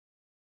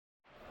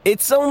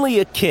It's only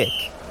a kick,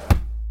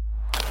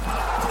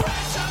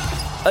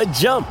 a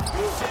jump,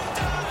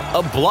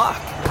 a block.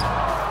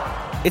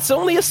 It's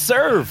only a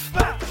serve.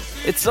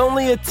 It's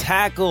only a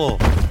tackle,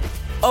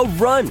 a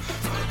run.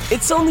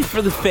 It's only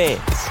for the fans.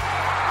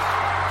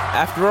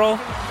 After all,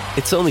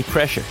 it's only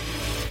pressure.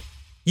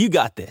 You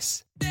got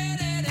this.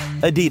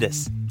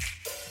 Adidas.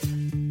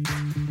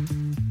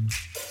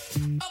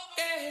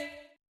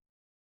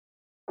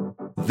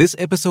 This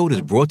episode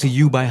is brought to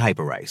you by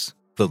Hyperice,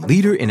 the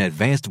leader in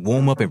advanced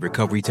warm-up and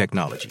recovery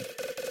technology.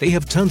 They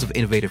have tons of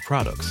innovative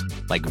products,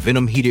 like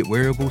Venom-heated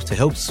wearables to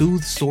help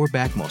soothe sore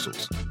back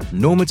muscles,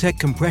 Normatec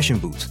compression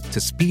boots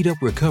to speed up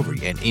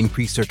recovery and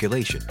increase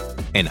circulation,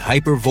 and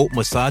Hypervolt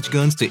massage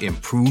guns to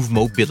improve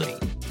mobility.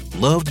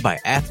 Loved by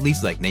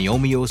athletes like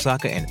Naomi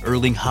Osaka and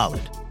Erling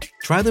Haaland.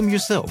 Try them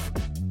yourself.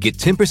 Get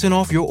 10%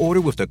 off your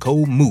order with the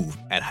code MOVE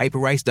at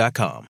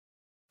Hyperice.com.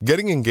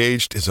 Getting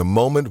engaged is a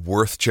moment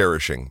worth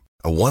cherishing.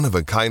 A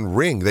one-of-a-kind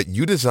ring that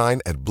you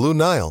design at Blue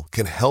Nile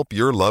can help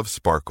your love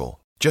sparkle.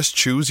 Just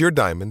choose your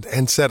diamond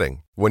and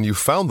setting. When you've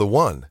found the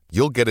one,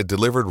 you'll get it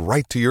delivered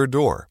right to your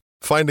door.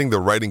 Finding the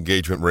right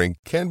engagement ring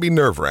can be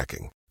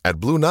nerve-wracking. At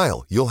Blue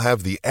Nile, you'll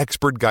have the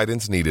expert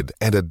guidance needed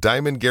and a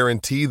diamond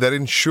guarantee that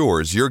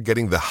ensures you're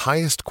getting the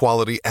highest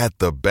quality at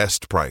the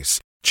best price.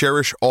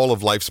 Cherish all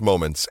of life's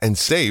moments and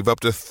save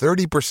up to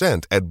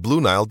 30% at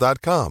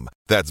BlueNile.com.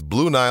 That's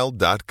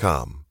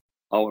BlueNile.com.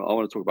 I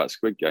want to talk about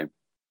Squid Game.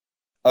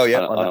 Oh,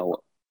 yeah.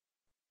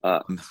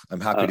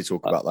 I'm happy to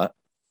talk about that.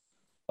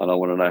 And I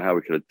want to know how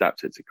we could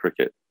adapt it to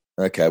cricket.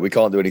 Okay, we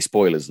can't do any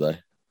spoilers, though.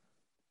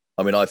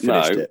 I mean, I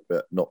finished it,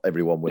 but not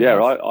everyone will.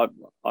 Yeah,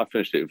 I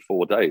finished it in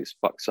 4 days.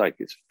 Fuck's sake,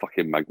 it's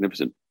fucking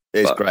magnificent.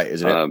 It's great,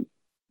 isn't it?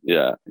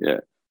 Yeah.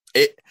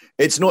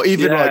 It's not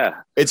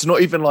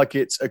even like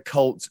it's a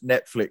cult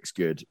Netflix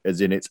good, as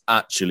in it's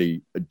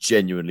actually a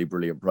genuinely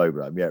brilliant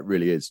program. Yeah, it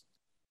really is.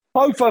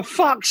 Oh, for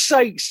fuck's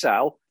sake,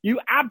 Sal! You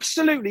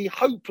absolutely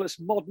hopeless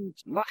modern.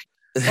 Like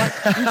you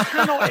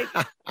cannot,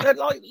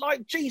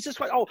 like Jesus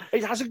Christ. Oh,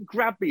 it hasn't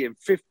grabbed me in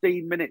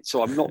 15 minutes,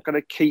 so I'm not going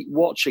to keep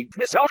watching.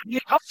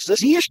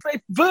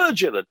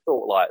 Virgil had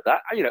thought like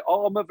that. You know,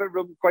 Arma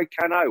Verumque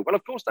Cano. Well,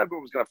 of course,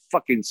 everyone was going to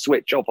fucking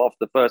switch off after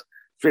the first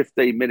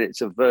 15 minutes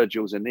of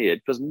Virgil's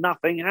Aeneid because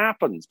nothing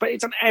happens. But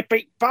it's an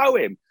epic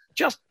poem.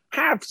 Just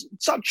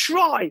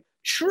try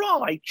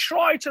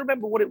to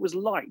remember what it was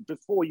like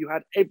before you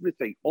had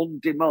everything on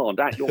demand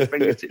at your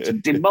fingertips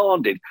and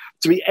demanded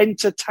to be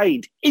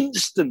entertained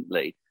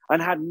instantly and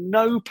had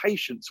no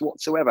patience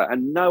whatsoever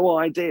and no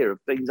idea of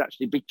things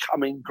actually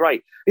becoming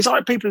great. It's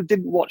like people who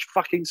didn't watch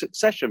fucking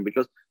Succession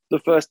because the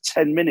first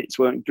 10 minutes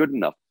weren't good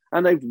enough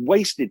and they've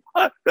wasted.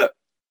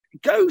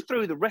 Go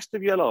through the rest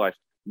of your life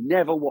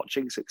never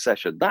watching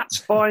Succession. That's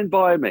fine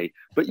by me,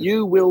 but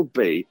you will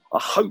be a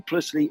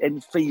hopelessly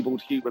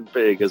enfeebled human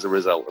being as a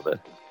result of it.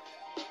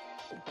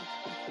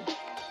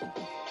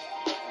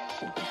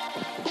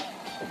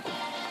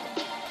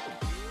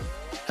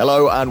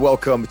 Hello and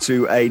welcome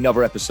to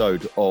another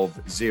episode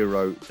of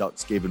Zero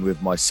Ducks Given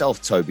with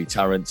myself, Toby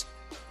Tarrant,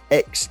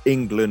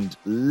 ex-England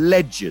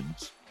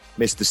legend,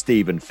 Mr.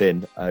 Stephen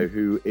Finn,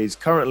 who is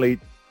currently...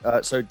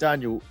 so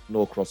Daniel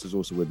Norcross is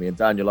also with me. And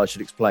Daniel, I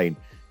should explain,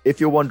 if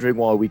you're wondering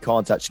why we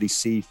can't actually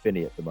see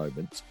Finney at the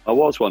moment... I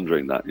was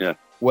wondering that, yeah.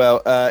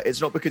 Well,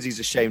 it's not because he's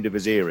ashamed of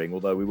his earring,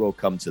 although we will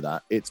come to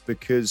that. It's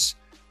because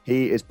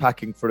he is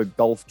packing for a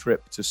golf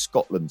trip to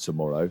Scotland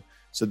tomorrow.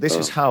 So this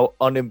is how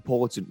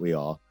unimportant we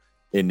are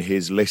in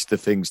his list of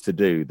things to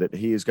do, that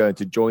he is going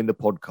to join the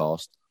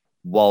podcast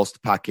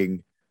whilst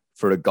packing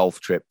for a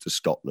golf trip to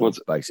Scotland,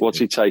 basically. What's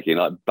he taking,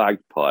 like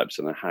bagpipes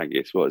and a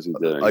haggis? What is he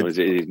doing? Or is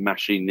it his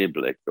mashy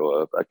niblick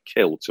or a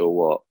kilt or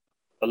what?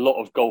 A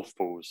lot of golf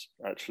balls,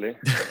 actually.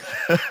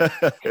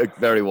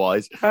 Very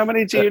wise. How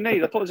many do you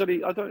need? I thought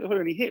I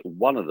only hit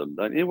one of them,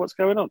 don't you? What's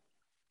going on?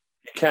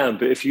 You can,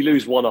 but if you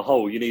lose one a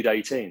hole, you need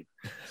 18.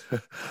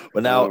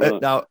 Well,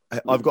 now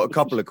I've got a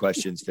couple of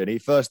questions, Finney.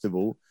 First of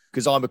all,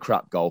 because I'm a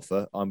crap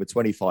golfer, I'm a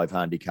 25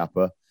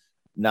 handicapper.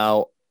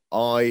 Now,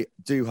 I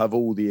do have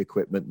all the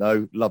equipment,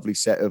 though. Lovely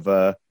set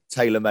of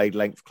tailor-made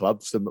length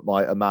clubs for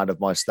a man of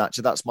my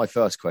stature. That's my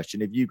first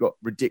question. Have you got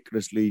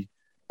ridiculously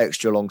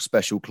extra long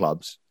special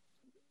clubs?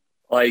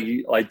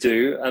 I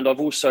do, and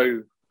I've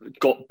also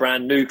got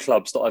brand new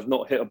clubs that I've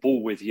not hit a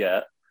ball with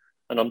yet,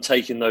 and I'm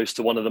taking those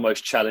to one of the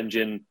most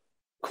challenging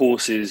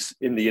courses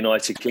in the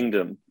United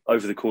Kingdom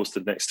over the course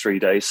of the next 3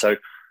 days. So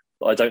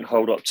I don't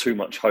hold up too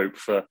much hope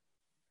for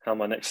how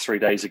my next 3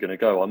 days are going to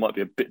go. I might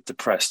be a bit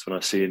depressed when I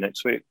see you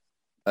next week.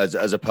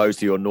 As opposed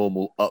to your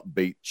normal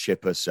upbeat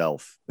chipper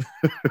self.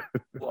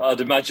 Well,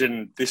 I'd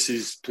imagine this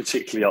is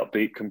particularly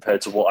upbeat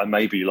compared to what I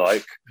may be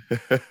like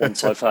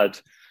once I've had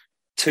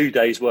 2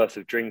 days worth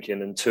of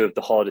drinking and two of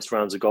the hardest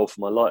rounds of golf of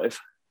my life.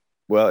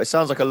 Well, it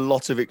sounds like a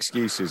lot of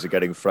excuses are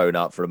getting thrown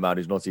out for a man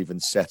who's not even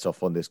set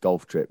off on this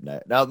golf trip now.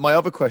 Now, my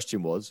other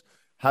question was,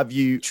 have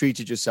you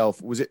treated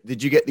yourself?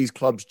 Did you get these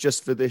clubs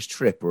just for this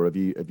trip, or have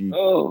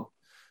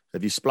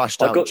you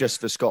splashed out just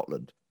for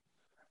Scotland?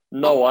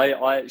 No,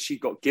 I actually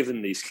got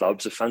given these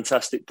clubs, a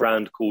fantastic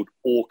brand called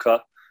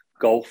Orca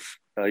Golf.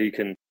 You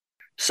can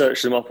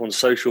search them up on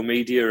social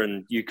media,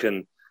 and you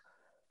can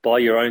buy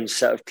your own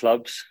set of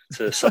clubs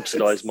to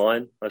subsidise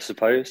mine, I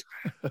suppose.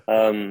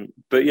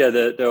 But yeah,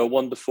 they're a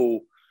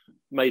wonderful,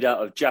 made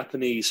out of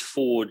Japanese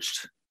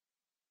forged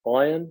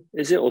iron,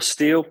 is it, or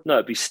steel? No,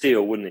 it'd be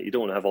steel, wouldn't it? You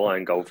don't want to have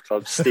iron golf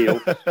clubs, steel.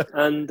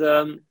 And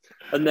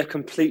they're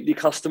completely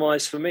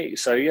customized for me.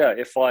 So yeah,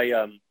 if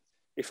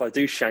I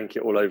do shank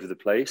it all over the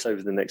place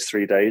over the next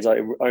 3 days, I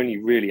only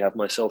really have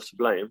myself to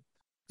blame.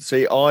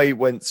 See, I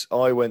went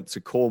to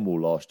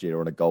Cornwall last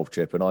year on a golf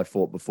trip, and I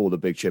thought before the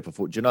big trip, I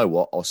thought, do you know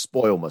what? I'll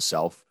spoil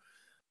myself.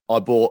 I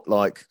bought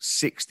like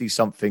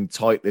 60-something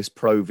Titleist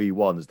Pro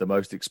V1s, the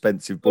most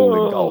expensive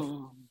ball in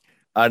golf.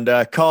 And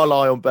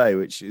Carlisle Bay,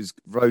 which is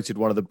voted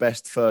one of the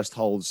best first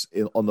holes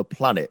on the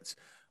planet.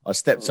 I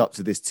stepped up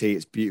to this tee.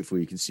 It's beautiful.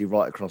 You can see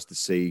right across the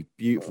sea.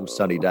 Beautiful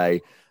sunny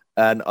day.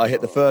 And I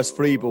hit the first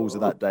 3 balls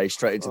of that day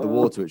straight into the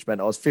water, which meant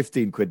I was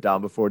 15 quid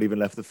down before it even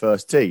left the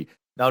first tee.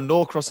 Now,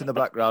 Norcross in the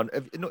background.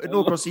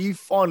 Norcross, are you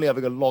finally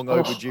having a long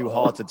overdue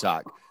heart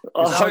attack?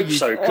 I hope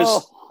so,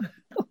 because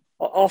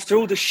after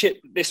all the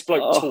shit this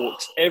bloke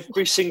talks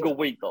every single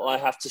week that I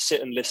have to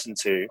sit and listen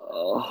to,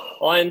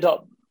 I end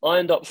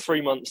up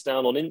 3 months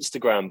down on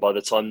Instagram by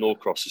the time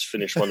Norcross has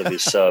finished one of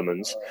his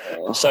sermons.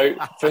 So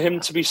for him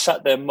to be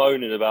sat there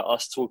moaning about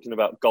us talking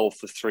about golf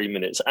for 3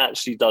 minutes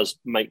actually does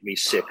make me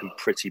sick and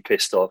pretty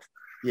pissed off.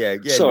 Yeah.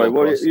 Sorry,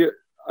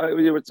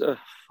 you were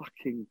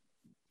fucking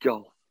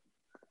golf.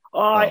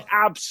 I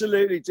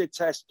absolutely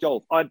detest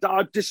golf. I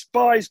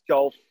despise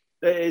golf.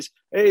 It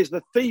is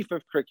the thief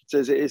of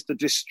cricketers. It is the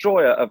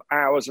destroyer of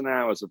hours and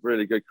hours of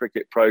really good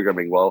cricket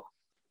programming. While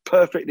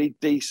perfectly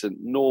decent,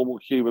 normal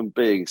human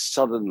beings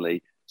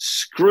suddenly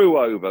screw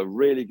over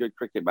really good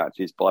cricket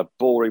matches by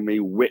boring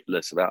me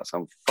witless about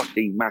some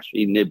fucking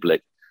mashy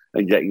niblick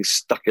and getting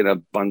stuck in a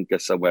bunker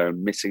somewhere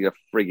and missing a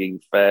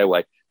frigging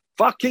fairway.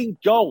 Fucking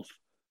golf.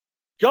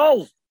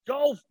 Golf.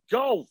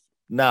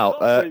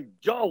 Now,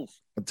 golf.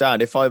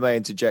 Dan, if I may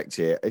interject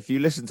here, if you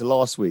listen to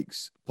last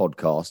week's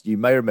podcast, you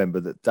may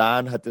remember that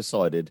Dan had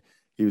decided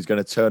he was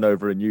going to turn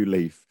over a new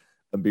leaf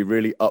and be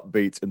really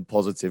upbeat and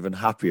positive and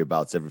happy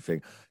about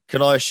everything.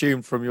 Can I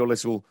assume from your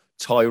little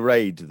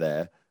tirade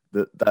there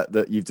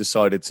that you've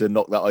decided to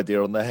knock that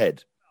idea on the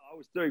head? I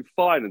was doing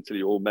fine until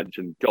you all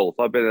mentioned golf.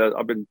 I've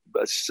been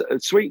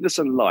sweetness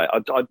and light.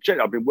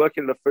 I've been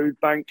working in a food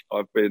bank.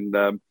 I've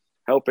been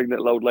helping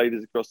little old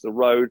ladies across the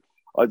road.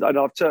 And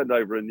I've turned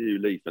over a new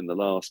leaf in the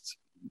last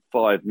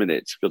 5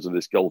 minutes because of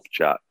this golf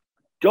chat.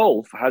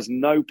 Golf has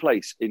no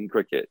place in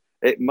cricket.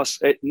 It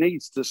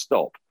needs to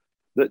stop.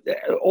 That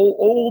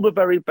all the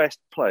very best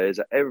players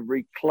at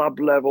every club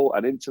level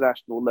and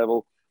international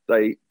level,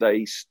 they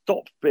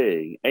stop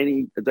playing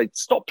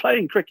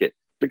cricket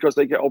because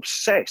they get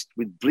obsessed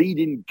with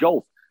bleeding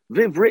golf.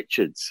 Viv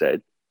Richards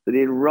said that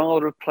he'd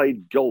rather have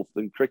played golf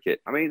than cricket.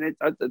 I mean,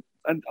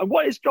 and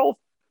what is golf?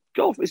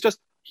 Golf is just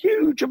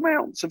huge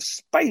amounts of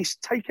space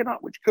taken up,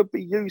 which could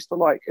be used for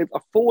like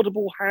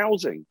affordable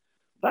housing.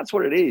 That's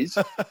what it is.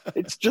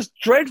 It's just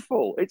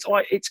dreadful.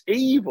 It's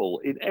evil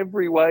in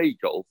every way.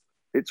 Golf.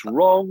 It's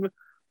wrong,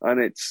 and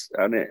it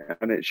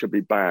should be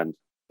banned.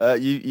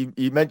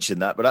 You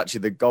mentioned that, but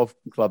actually, the golf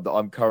club that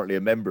I'm currently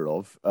a member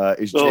of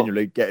is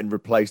genuinely getting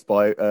replaced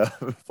by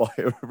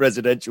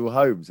residential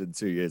homes in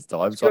 2 years'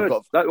 time.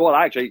 So good.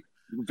 Actually,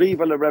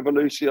 Viva la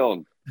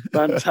Revolution!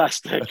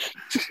 Fantastic.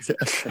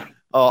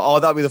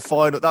 That'd be the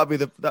final.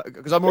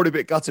 Because I'm already a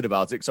bit gutted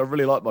about it because I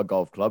really like my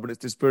golf club and it's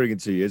disappearing in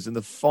 2 years. And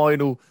the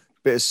final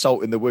bit of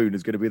salt in the wound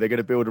is going to be they're going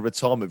to build a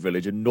retirement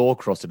village and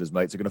Norcross and his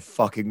mates are going to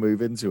fucking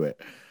move into it.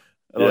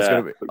 And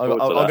I'm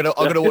going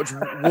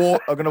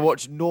to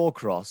watch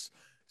Norcross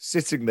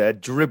sitting there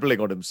dribbling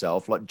on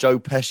himself like Joe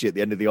Pesci at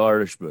the end of The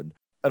Irishman.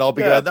 And I'll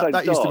be going,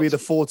 that used to be the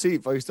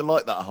 14th. I used to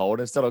like that hole. And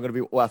instead,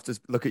 we'll have to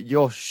look at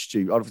your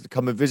I'll have to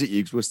come and visit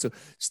you because we'll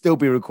still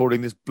be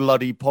recording this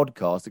bloody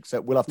podcast,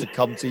 except we'll have to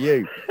come to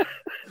you.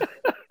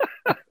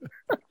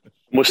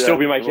 We'll still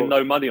be making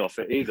no money off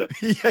it either.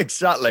 Yeah,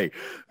 exactly.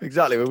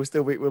 We'll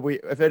still be,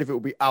 if anything, it will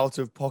be out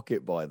of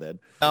pocket by then.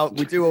 Now,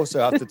 we do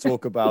also have to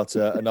talk about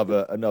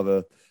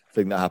another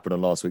thing that happened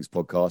on last week's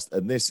podcast.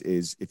 And this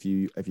is, if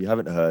you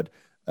haven't heard,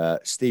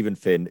 Stephen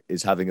Finn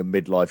is having a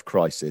midlife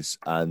crisis,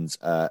 and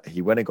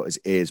he went and got his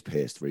ears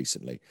pierced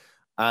recently.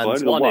 And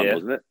only one ear,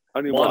 wasn't it?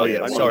 Only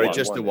one.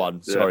 Just the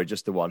one. Sorry,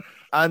 just the one.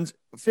 And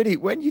Finny,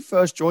 when you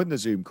first joined the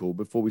Zoom call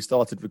before we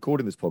started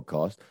recording this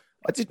podcast,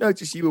 I did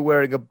notice you were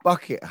wearing a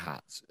bucket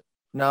hat.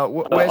 Now,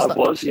 where's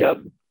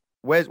that?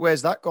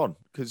 Where's that gone?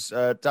 Because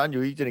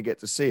Daniel, you didn't get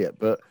to see it,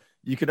 but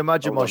you can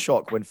imagine my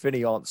shock when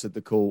Finny answered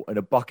the call in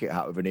a bucket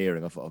hat with an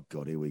earring. I thought, oh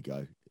God, here we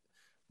go.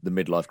 The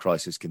midlife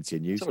crisis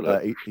continues.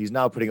 He's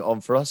now putting it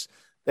on for us.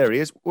 There he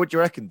is. What do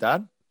you reckon,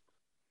 Dan?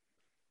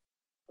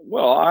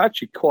 Well, I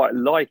actually quite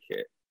like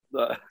it.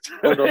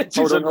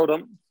 Hold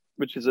on.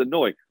 Which is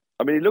annoying.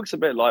 I mean, he looks a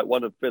bit like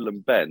one of Bill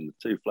and Ben, the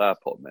two flower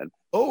pot men.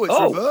 Oh, it's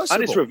reversible.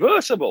 And it's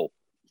reversible.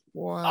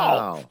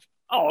 Wow.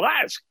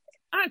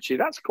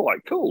 That's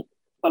quite cool.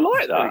 I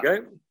like that. There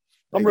you go.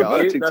 I'm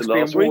reverting to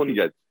last week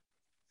again.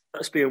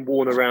 That's being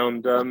worn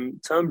around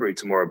Turnberry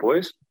tomorrow,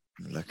 boys.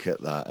 Look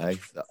at that, eh?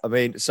 I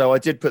mean, so I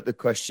did put the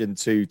question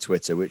to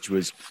Twitter, which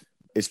was,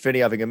 is Finney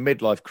having a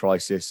midlife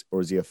crisis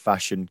or is he a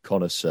fashion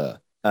connoisseur?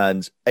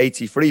 And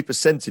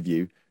 83% of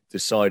you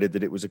decided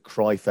that it was a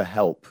cry for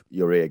help,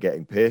 your ear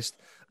getting pierced.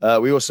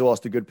 We also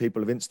asked the good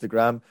people of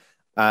Instagram,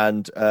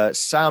 and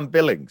Sam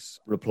Billings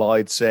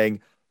replied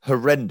saying,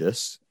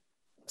 horrendous,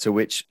 to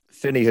which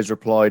Finney has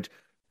replied,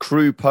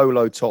 crew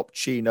polo top,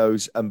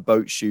 chinos and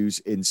boat shoes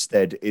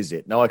instead, is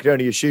it? Now, I can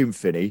only assume,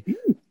 Finney,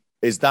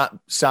 is that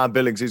Sam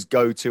Billings'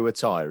 go-to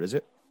attire, is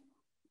it?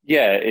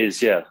 Yeah, it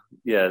is, yeah.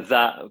 Yeah,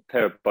 that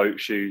pair of boat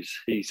shoes,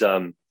 he's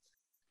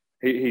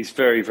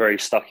very, very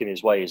stuck in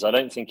his ways. I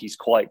don't think he's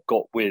quite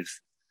got with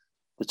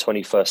the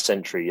 21st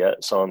century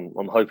yet, so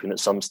I'm hoping at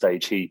some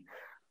stage he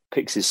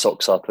picks his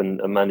socks up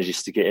and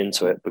manages to get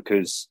into it,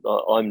 because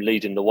I'm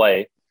leading the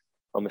way.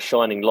 I'm a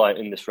shining light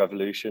in this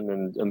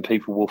revolution, and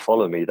people will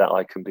follow me, that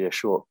I can be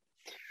assured.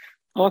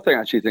 I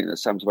actually think that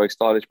Sam's a very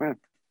stylish man,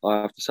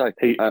 I have to say.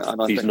 I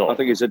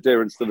think his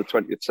adherence to the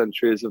 20th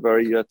century is a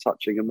very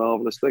touching and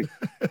marvellous thing.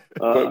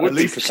 At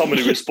least for someone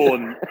who was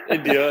born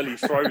in the early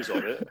throes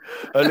of it.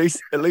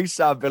 At least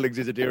Sam Billings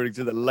is adhering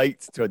to the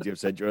late 20th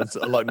century,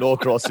 like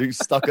Norcross, who's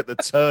stuck at the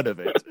turn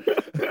of it.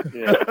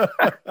 Yeah.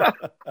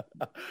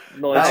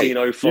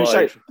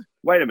 1905.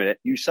 Wait a minute,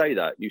 you say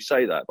that,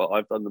 but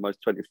I've done the most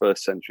 21st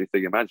century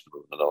thing imaginable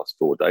in the last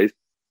 4 days.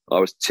 I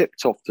was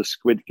tipped off to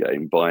Squid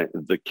Game by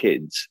the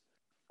kids,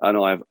 and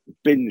I've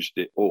binged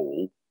it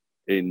all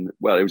it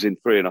was in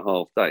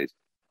 3.5 days.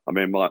 I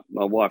mean, my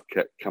wife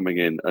kept coming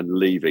in and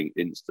leaving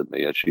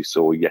instantly as she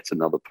saw yet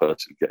another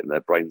person getting their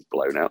brains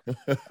blown out.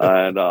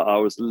 And I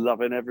was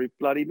loving every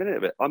bloody minute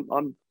of it.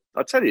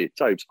 I tell you,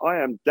 Tobes, I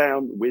am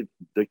down with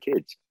the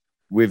kids.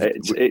 I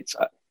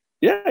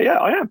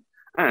am.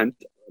 And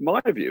my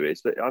view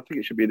is that I think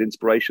it should be an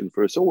inspiration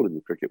for us all in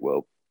the cricket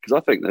world, because I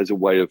think there's a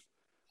way of,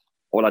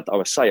 I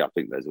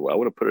think there's a way, I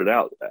want to put it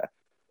out there,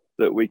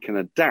 that we can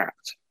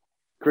adapt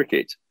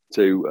cricket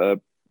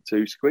to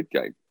Squid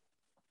Game.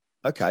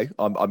 Okay,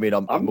 I'm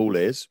all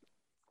ears.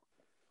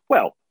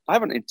 Well, I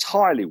haven't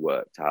entirely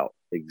worked out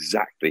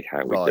exactly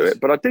how we do it,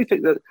 but I do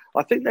think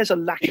there's a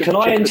lack of. Can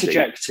I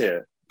interject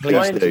here?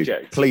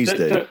 Please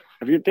do.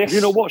 Have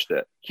you not watched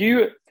it?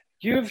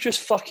 You have just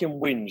fucking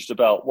whinged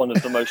about one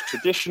of the most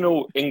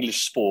traditional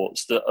English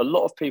sports that a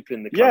lot of people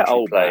in the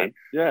country play. Man.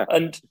 Yeah.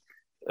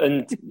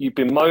 And you've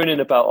been moaning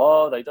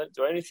about, they don't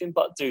do anything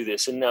but do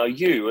this. And now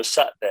you are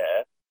sat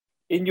there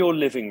in your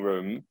living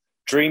room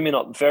dreaming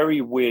up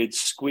very weird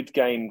Squid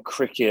Game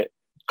cricket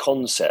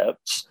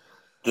concepts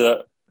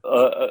that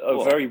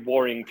are very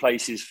worrying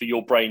places for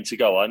your brain to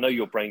go. I know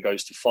your brain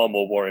goes to far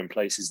more worrying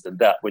places than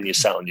that when you're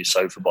sat on your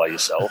sofa by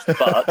yourself,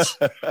 but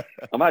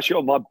I'm actually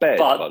on my bed,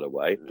 by the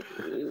way.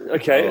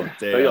 Okay. Oh,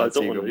 dear, I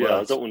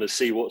don't want to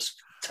see what's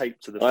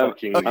taped to the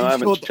fucking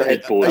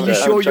headboard. Are you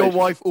sure your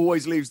wife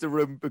always leaves the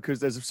room because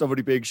there's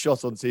somebody being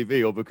shot on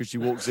TV, or because she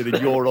walks in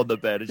and you're on the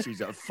bed and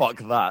she's like, fuck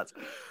that?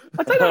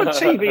 I don't have a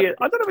TV.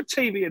 I don't have a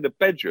TV in the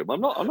bedroom.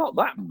 I'm not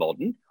that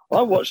modern.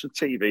 I watch the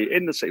TV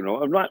in the sitting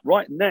room.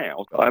 Right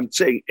now, I'm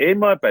sitting in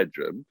my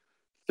bedroom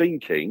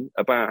thinking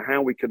about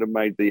how we could have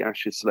made the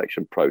Ashes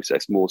selection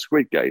process more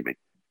Squid Gaming.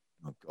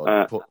 Oh,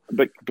 God.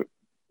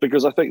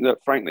 Because I think that,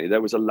 frankly,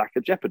 there was a lack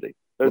of jeopardy.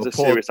 There was a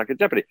serious lack of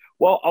jeopardy.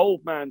 Well,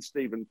 old man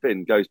Stephen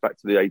Finn goes back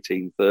to the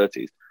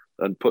 1830s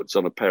and puts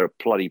on a pair of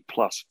bloody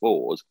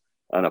 +4s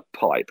and a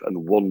pipe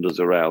and wanders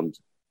around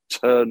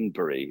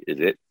Turnberry, is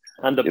it?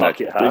 And a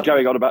bucket hat.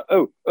 Going on about,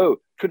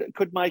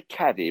 could my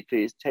caddy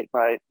please take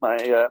my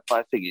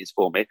thingies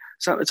for me?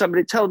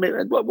 Somebody tell me,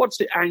 what's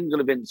the angle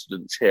of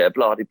incidence here?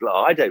 Blah, blah,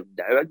 blah. I don't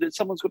know.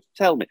 Someone's got to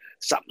tell me.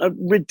 A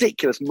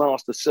ridiculous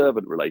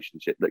master-servant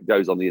relationship that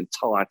goes on the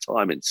entire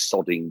time in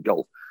sodding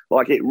golf.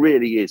 Like, it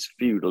really is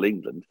feudal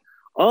England.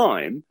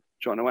 I'm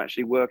trying to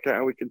actually work out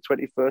how we can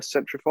 21st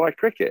centrify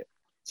cricket.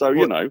 So,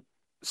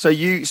 So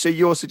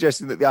you're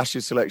suggesting that the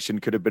Ashes selection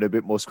could have been a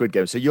bit more Squid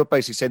Game. So you're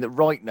basically saying that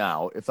right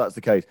now, if that's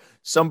the case,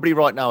 somebody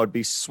right now would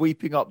be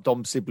sweeping up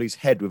Dom Sibley's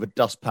head with a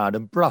dustpan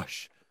and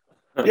brush.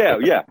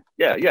 Yeah.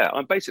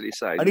 I'm basically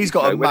saying, and he's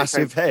got a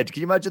massive head.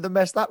 Can you imagine the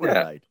mess that would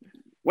have made?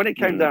 When it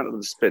came down to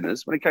the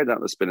spinners,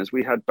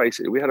 we had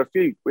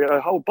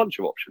a whole bunch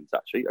of options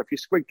actually. If you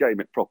Squid Game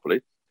it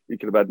properly, you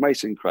could have had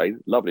Mason Crane,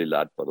 lovely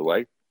lad by the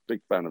way,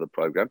 big fan of the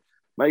program.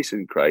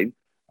 Mason Crane,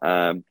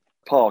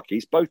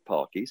 Parkies, both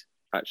Parkies.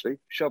 Actually,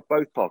 shove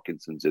both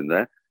Parkinsons in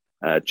there,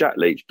 Jack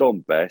Leach,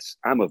 Don Bess,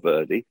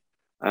 Amaverdi,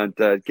 and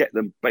get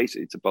them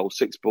basically to bowl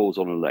 6 balls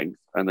on a length,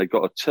 and they've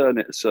got to turn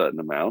it a certain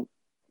amount,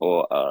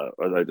 or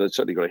they've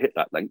certainly got to hit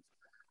that length,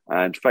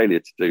 and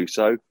failure to do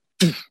so.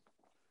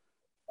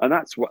 And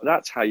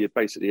that's how you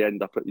basically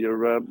end up at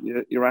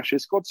your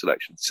Ashes squad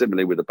selection.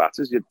 Similarly with the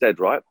batters, you're dead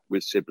right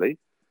with Sibley.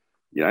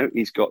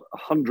 He's got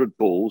 100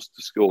 balls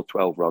to score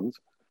 12 runs.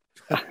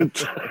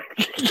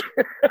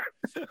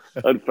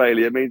 And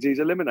failure means he's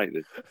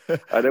eliminated.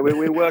 And then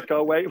we work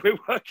our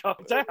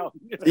down.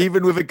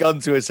 Even with a gun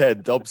to his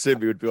head, Dom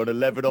Sibley would be on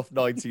 11 off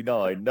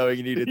 99, knowing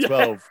he needed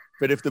 12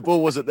 But if the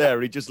ball wasn't there,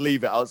 he'd just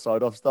leave it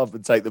outside off stump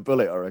and take the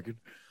bullet, I reckon.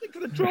 Think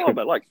of the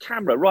drama, like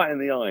camera right in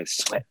the eyes,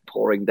 sweat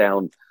pouring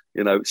down,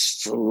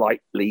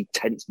 slightly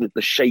tense,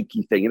 the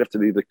shaky thing. You'd have to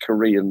do the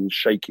Korean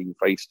shaking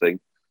face thing.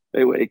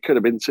 It could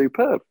have been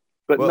superb.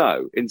 But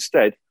no,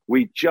 instead,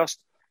 we just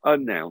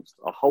announced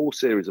a whole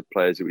series of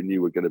players that we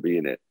knew were going to be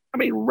in it. I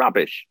mean,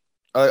 rubbish.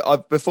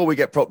 Before we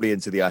get properly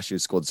into the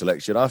Ashes squad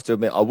selection, I have to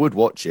admit I would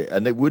watch it,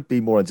 and it would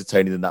be more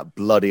entertaining than that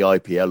bloody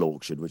IPL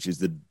auction, which is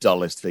the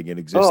dullest thing in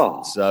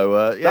existence.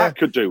 That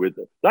could do with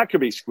it. That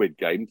could be Squid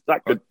Game.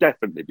 That could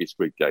definitely be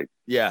Squid Game.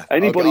 Yeah.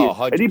 Anybody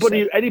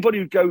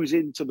who goes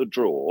into the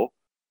draw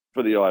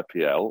for the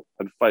IPL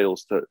and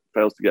fails to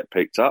get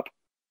picked up,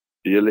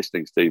 you're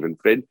listening, Stephen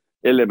Finn.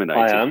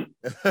 Eliminated. I am.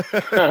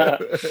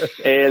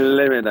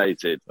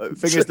 Eliminated. The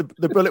thing is,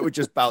 the bullet would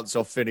just bounce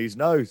off Finney's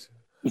nose.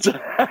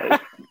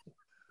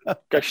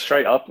 Go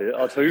straight up it.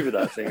 I'd hoover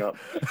that thing up.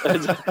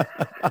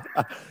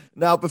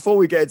 Now, before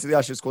we get into the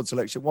Ashes squad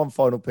selection, one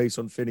final piece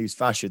on Finney's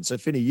fashion. So,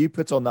 Finney, you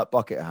put on that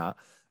bucket hat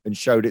and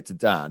showed it to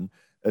Dan,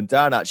 and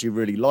Dan actually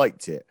really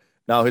liked it.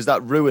 Now, has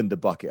that ruined the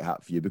bucket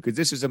hat for you? Because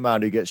this is a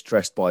man who gets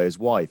dressed by his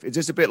wife. Is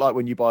this a bit like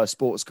when you buy a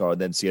sports car and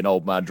then see an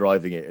old man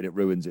driving it and it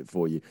ruins it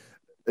for you?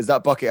 Has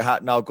that bucket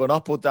hat now gone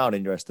up or down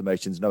in your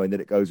estimations, knowing that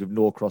it goes with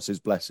Norcross's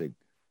blessing?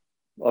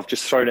 I've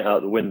just thrown it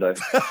out the window.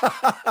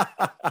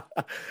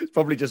 It's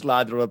probably just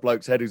landed on a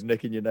bloke's head who's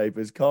nicking your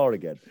neighbour's car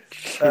again.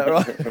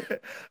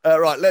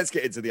 Right, let's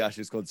get into the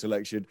Ashes squad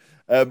selection.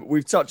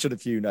 We've touched on a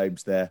few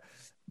names there.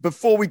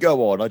 Before we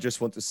go on, I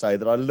just want to say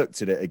that I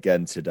looked at it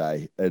again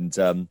today,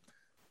 and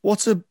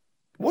what a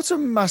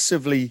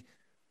massively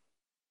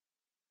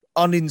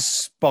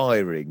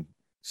uninspiring,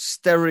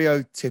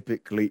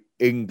 stereotypically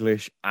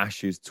English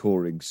Ashes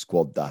touring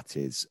squad that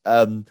is.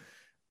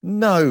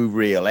 No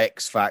real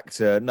X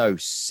factor, no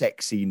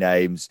sexy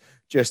names,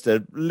 just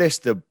a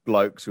list of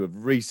blokes who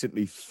have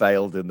recently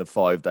failed in the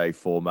 5-day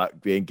format,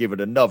 being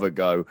given another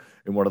go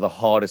in one of the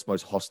hardest,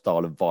 most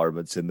hostile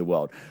environments in the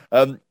world.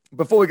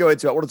 Before we go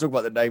into it, I want to talk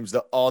about the names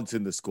that aren't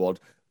in the squad.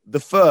 The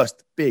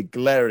first big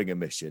glaring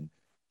omission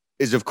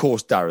is, of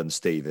course, Darren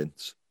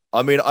Stevens.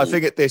 I mean, I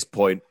think at this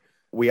point,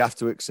 we have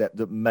to accept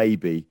that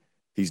maybe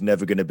he's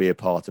never going to be a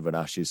part of an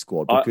Ashes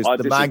squad because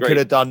the man could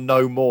have done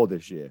no more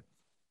this year.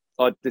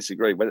 I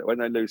disagree. When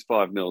they lose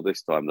 5-0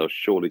 this time, they'll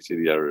surely see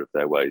the error of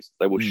their ways.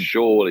 They will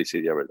surely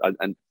see the error.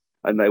 And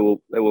they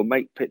will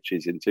make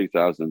pitches in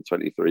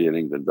 2023 in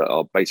England that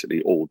are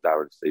basically all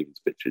Darren Stevens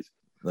pitches.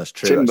 That's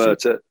true. Tim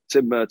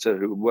Murtagh,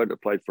 who won't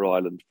have played for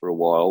Ireland for a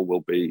while,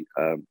 will be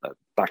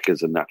back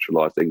as a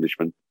naturalised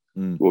Englishman.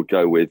 We'll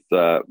go with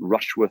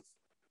Rushworth,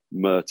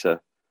 Murtagh,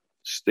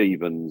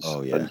 Stevens,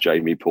 and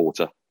Jamie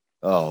Porter.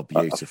 Oh,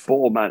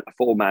 beautiful! A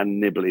four-man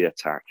nibbly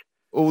attack.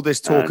 All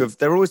this talk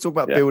they're always talking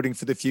about building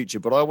for the future,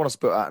 but I want us to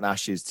put out an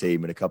Ashes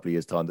team in a couple of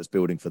years' time that's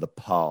building for the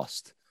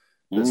past.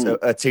 That's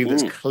a team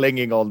that's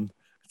clinging on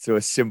to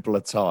a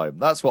simpler time.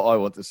 That's what I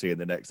want to see in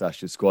the next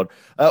Ashes squad.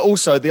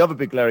 Also, the other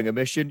big glaring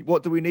omission,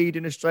 what do we need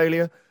in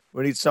Australia?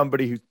 We need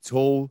somebody who's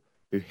tall,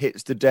 who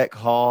hits the deck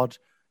hard,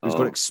 who's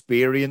got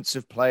experience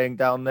of playing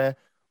down there.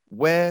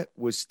 Where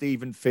was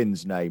Stephen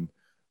Finn's name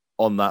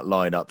on that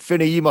lineup?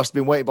 Finney, you must have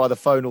been waiting by the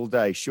phone all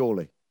day,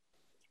 surely.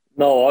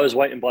 No, I was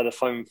waiting by the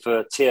phone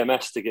for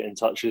TMS to get in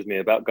touch with me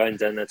about going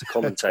down there to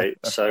commentate.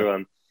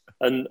 So,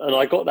 and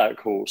I got that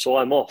call. So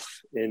I'm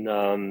off in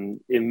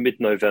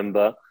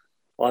mid-November.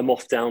 I'm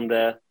off down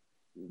there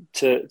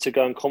to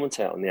go and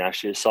commentate on the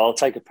Ashes. So I'll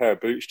take a pair of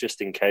boots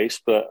just in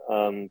case. But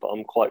I'm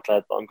quite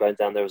glad that I'm going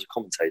down there as a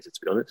commentator, to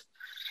be honest.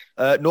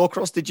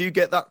 Norcross, did you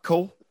get that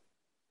call?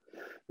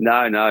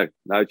 No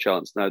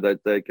chance. No,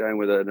 they're going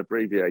with an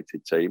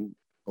abbreviated team.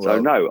 So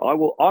no, I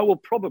will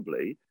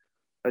probably.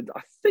 And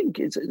I think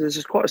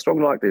there's quite a strong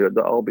likelihood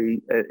that I'll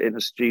be in a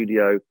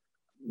studio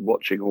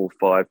watching all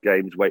 5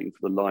 games, waiting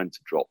for the line to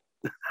drop.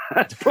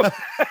 That's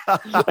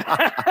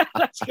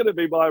going to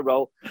be my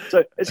role.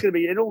 So it's going to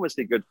be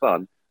enormously good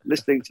fun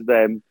listening to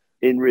them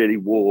in really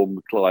warm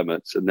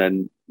climates, and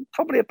then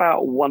probably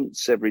about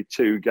once every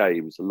 2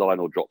 games, the line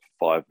will drop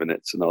for 5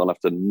 minutes, and I'll have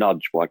to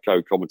nudge my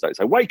co-commentator,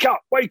 say, "Wake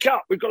up! We've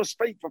got to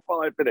speak for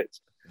 5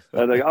 minutes."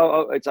 And they go,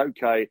 "Oh, it's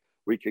okay.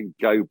 We can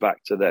go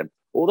back to them."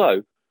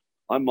 Although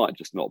I might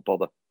just not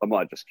bother. I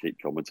might just keep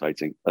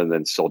commentating and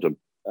then sod them.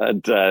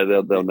 And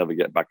they'll never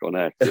get back on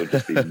air. It'll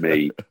just be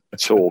me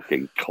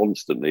talking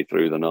constantly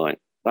through the night.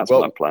 That's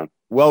my plan.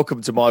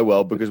 Welcome to my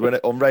world, because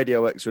on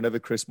Radio X, whenever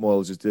Chris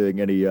Moyles is doing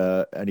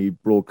any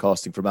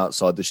broadcasting from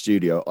outside the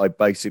studio, I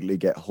basically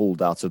get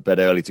hauled out of bed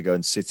early to go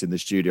and sit in the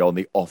studio on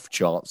the off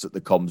chance that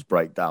the comms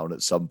break down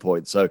at some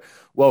point. So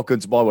welcome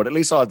to my world. At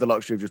least I have the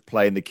luxury of just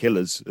playing the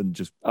Killers and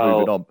just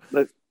moving on.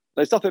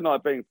 There's nothing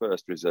like being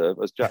first reserve,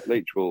 as Jack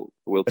Leach will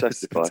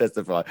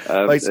testify.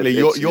 Basically,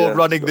 you're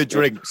running the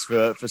drinks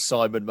for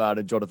Simon Mann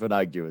and Jonathan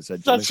Agnew,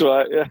 essentially. That's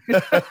right, yeah.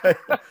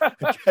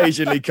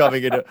 Occasionally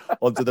coming in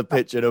onto the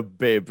pitch in a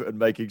bib and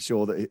making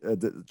sure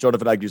that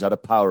Jonathan Agnew's had a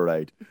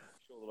Powerade.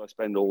 Sure that I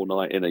spend all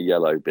night in a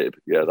yellow bib.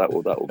 Yeah, that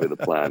will be the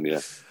plan. Yeah,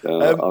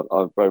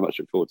 I very much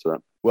look forward to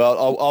that.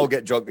 Well, I'll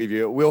get drunk with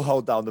you. We'll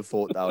hold down the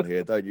fort down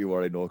here. Don't you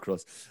worry,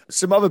 Norcross.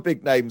 Some other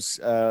big names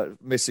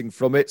missing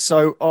from it.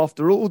 So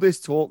after all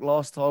this talk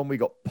last time, we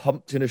got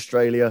pumped in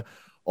Australia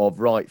of,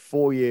 right,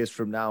 4 years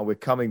from now, we're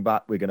coming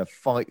back. We're going to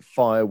fight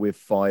fire with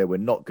fire. We're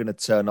not going to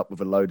turn up with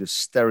a load of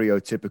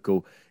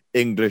stereotypical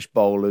English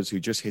bowlers who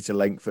just hit a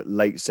length at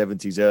late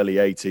 70s, early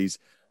 80s.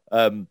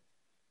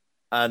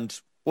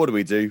 And what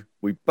do?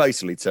 We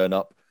basically turn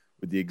up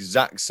with the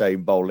exact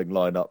same bowling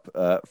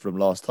lineup from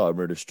last time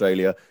we're in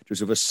Australia, just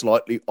with a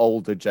slightly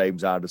older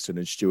James Anderson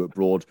and Stuart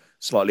Broad,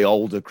 slightly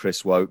older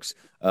Chris Wokes,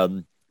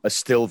 a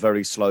still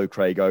very slow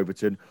Craig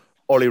Overton.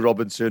 Ollie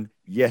Robinson,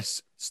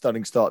 yes,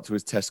 stunning start to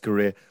his Test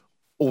career.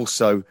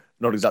 Also,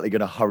 not exactly going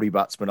to hurry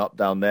batsmen up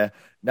down there.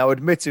 Now,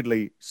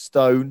 admittedly,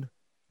 Stone,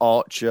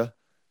 Archer,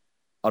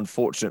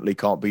 unfortunately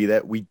can't be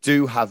there. We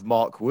do have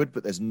Mark Wood,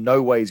 but there's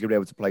no way he's going to be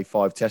able to play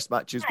 5 Test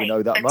matches. We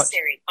know that I'm much.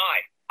 Siri. Hi,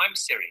 I'm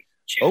Siri.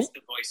 Choose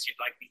the voice you'd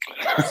like me to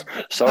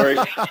use. Sorry.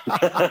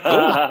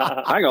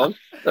 Hang on.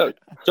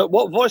 So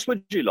what voice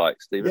would you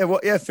like, Stephen?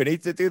 Yeah, Finny,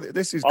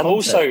 this is I'm content.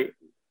 also...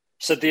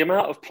 So the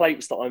amount of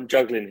plates that I'm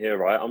juggling here,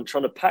 right? I'm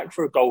trying to pack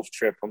for a golf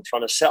trip. I'm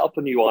trying to set up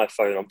a new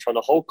iPhone. I'm trying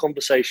to hold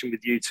conversation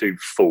with you two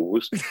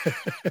fools,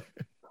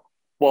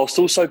 whilst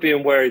also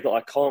being wary that I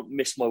can't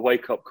miss my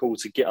wake-up call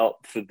to get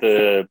up for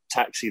the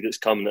taxi that's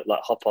coming at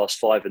like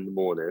 5:30 in the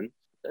morning.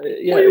 What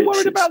are you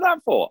worried about that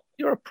for?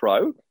 You're a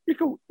pro. You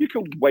can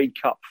wake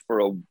up for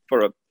a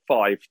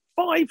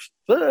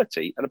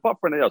 5:30, and apart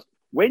from anything else,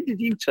 when did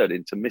you turn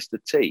into Mr.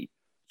 T?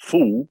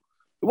 Fool.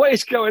 What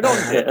is going on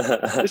here?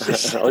 I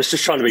was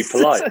just trying to be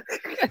polite.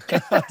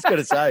 I was going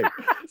to say,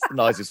 it's the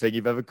nicest thing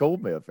you've ever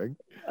called me, I think.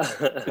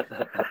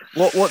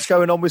 What's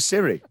going on with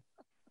Siri?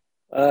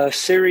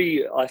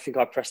 Siri, I think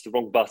I pressed the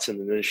wrong button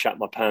and then shat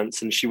my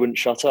pants and she wouldn't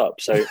shut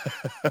up. So,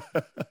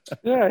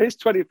 yeah, his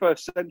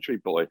 21st century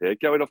boy here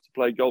going off to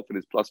play golf in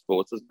his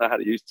 +4 doesn't know how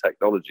to use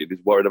technology and is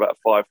worried about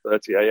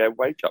 5:30 a.m.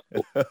 wake up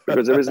call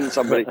because there isn't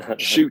somebody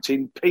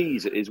shooting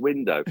peas at his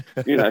window.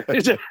 You know.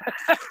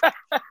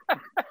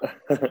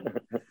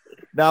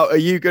 Now, are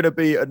you going to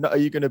be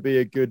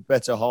a good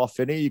better half,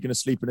 Finny? Are you going to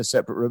sleep in a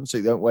separate room so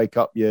you don't wake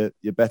up your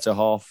better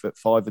half at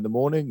 5 a.m,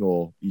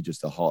 or are you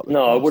just a heartless?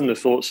 No, I wouldn't have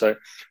thought so.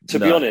 To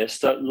be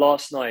honest,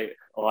 last night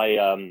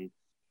I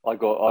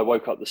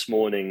woke up this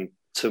morning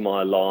to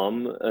my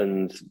alarm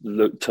and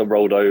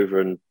rolled over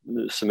and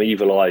some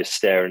evil eyes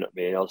staring at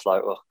me. And I was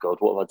like, oh God,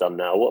 what have I done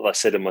now? What have I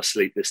said in my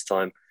sleep this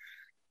time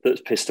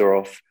that's pissed her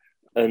off?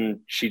 And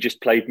she just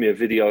played me a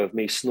video of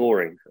me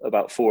snoring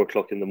about 4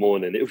 o'clock in the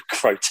morning. It was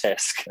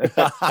grotesque.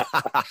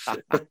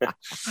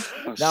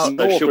 Now,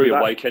 she'll be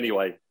awake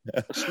anyway.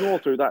 A snore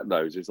through that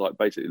nose is like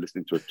basically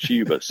listening to a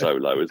tuba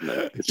solo, isn't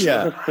it?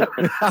 Yeah.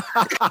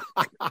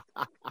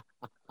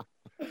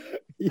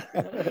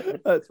 Yeah,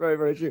 that's very,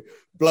 very true.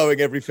 Blowing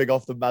everything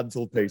off the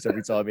mantelpiece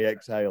every time he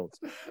exhales.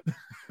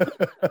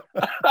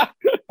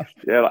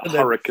 Yeah, like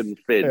Hurricane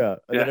Finn. Yeah,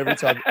 and then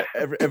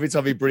every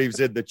time he breathes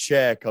in, the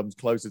chair comes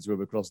closer to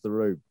him across the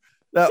room.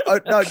 Now,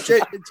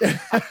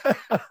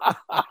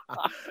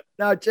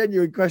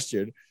 genuine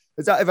question: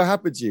 has that ever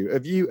happened to you?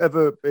 Have you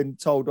ever been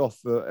told off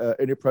for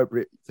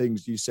inappropriate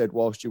things you said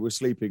whilst you were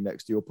sleeping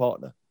next to your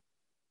partner?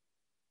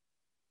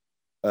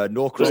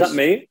 Norcross, was that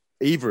me?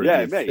 Either yeah,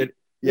 of you? me.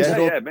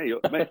 Yeah,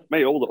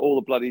 me all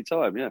the bloody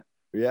time. Yeah.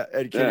 Yeah.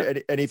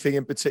 Anything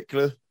in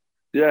particular?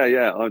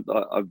 Yeah. I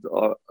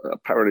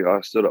apparently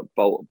I stood up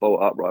bolt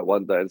upright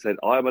one day and said,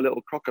 "I am a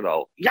little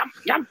crocodile." Yum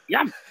yum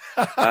yum.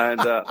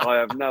 And I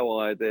have no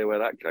idea where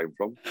that came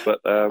from, but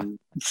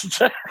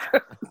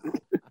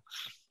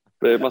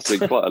but it must have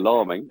been quite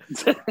alarming.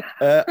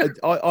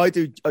 I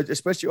do,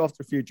 especially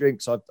after a few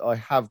drinks. I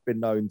have been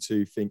known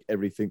to think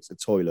everything's a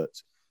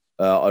toilet.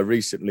 I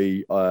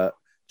recently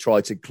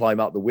tried to climb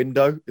out the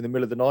window in the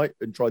middle of the night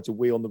and tried to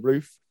wee on the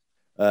roof.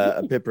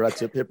 And Pippa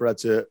had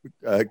to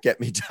get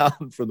me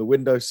down from the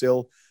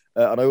windowsill.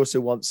 And I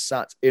also once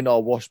sat in our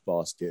wash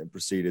basket and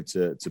proceeded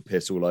to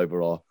piss all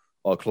over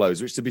our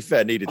clothes, which, to be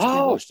fair, needed to be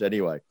washed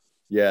anyway.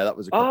 Yeah, that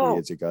was a couple of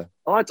years ago.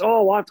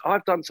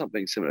 I've done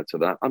something similar to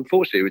that.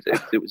 Unfortunately,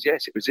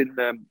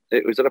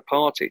 it was at a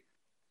party,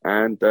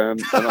 and I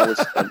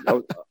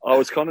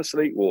was kind of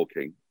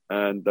sleepwalking,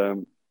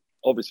 and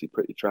obviously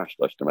pretty trashed,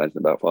 I should imagine,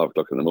 about 5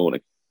 o'clock in the morning.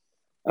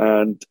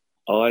 And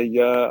I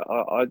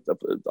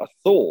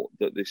thought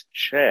that this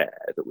chair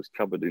that was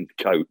covered in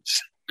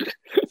coats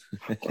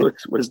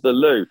was the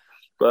loo,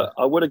 but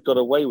I would have got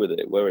away with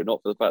it were it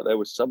not for the fact there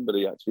was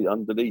somebody actually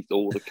underneath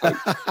all the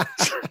coats.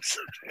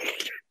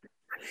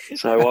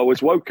 So I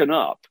was woken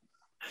up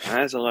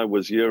as I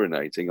was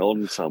urinating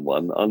on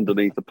someone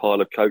underneath a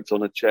pile of coats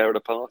on a chair at a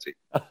party.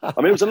 I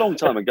mean, it was a long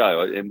time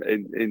ago.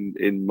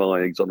 In my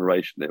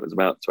exoneration, it was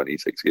about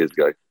 26 years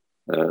ago.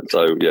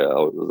 So yeah,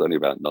 I was only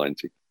about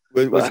 90.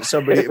 Was it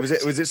somebody?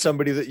 Was it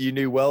somebody that you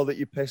knew well that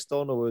you pissed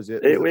on, or was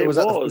it?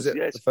 Was it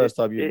the first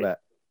time you met?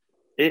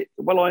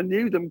 Well, I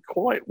knew them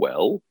quite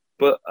well,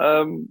 but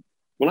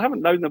Well, I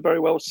haven't known them very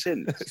well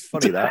since. It's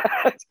funny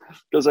that.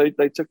 Because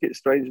they took it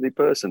strangely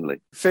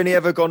personally. Finney,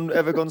 ever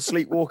gone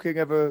sleepwalking?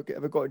 Ever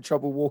got in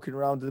trouble walking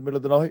around in the middle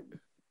of the night?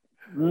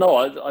 No,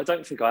 I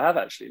don't think I have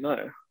actually.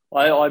 No,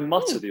 I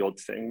mutter the odd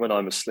thing when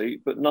I'm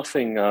asleep, but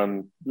nothing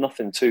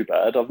too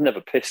bad. I've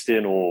never pissed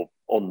in or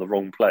on the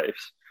wrong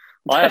place.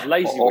 I have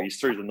lazy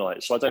wheeze through the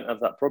night, so I don't have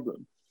that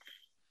problem.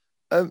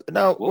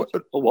 Now, what?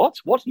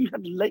 You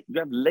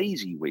have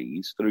lazy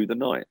wheeze through the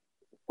night?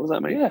 What does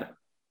that mean? Yeah,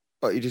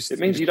 it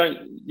means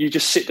you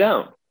just sit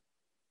down.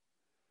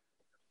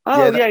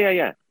 Oh,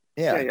 yeah.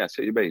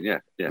 So you mean, yeah.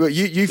 Well,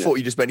 you thought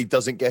you just meant he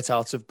doesn't get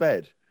out of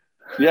bed.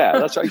 Yeah,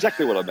 that's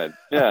exactly what I meant.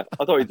 Yeah,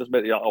 I thought he just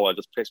meant, I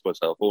just pissed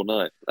myself all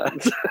night.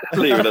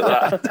 Leave it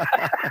at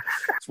that.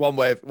 It's one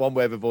way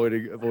of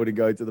avoiding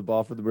going to the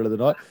bathroom in the middle of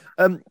the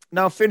night.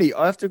 Now, Finney,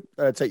 I have to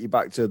take you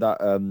back to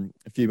that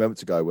a few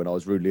moments ago when I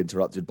was rudely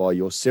interrupted by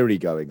your Siri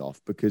going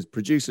off, because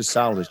producer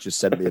Sal has just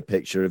sent me a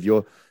picture of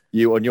you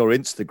on your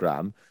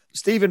Instagram.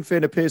 Stephen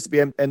Finn appears to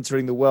be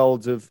entering the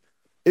world of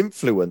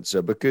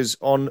influencer, because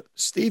on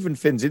Stephen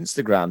Finn's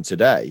Instagram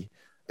today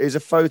is a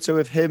photo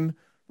of him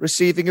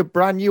receiving a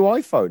brand new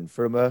iPhone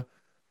from a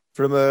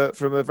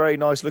very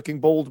nice looking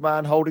bald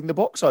man holding the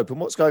box open.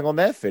 What's going on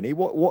there, Finney?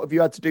 What have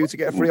you had to do to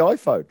get a free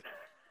iPhone?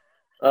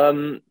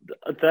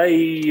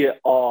 They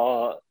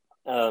are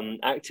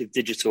Active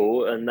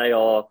Digital, and they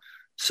are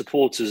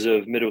supporters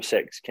of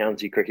Middlesex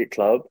County Cricket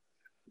Club.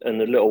 And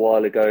a little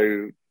while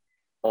ago,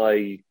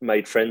 I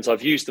made friends.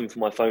 I've used them for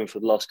my phone for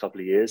the last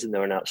couple of years, and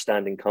they're an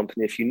outstanding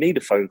company. If you need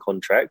a phone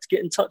contract, get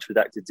in touch with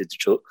Active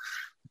Digital.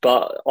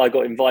 But I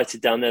got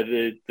invited down there.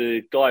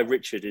 The guy,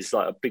 Richard, is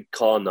like a big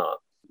car nut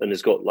and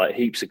has got like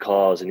heaps of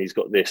cars, and he's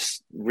got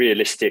this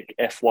realistic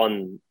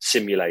F1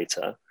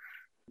 simulator.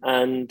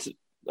 And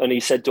he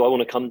said, do I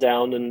want to come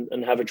down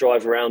and have a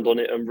drive around on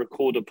it and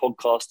record a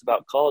podcast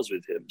about cars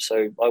with him?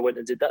 So I went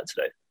and did that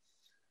today.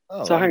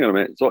 Oh, so hang on a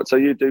minute. So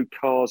you do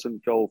cars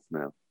and golf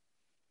now?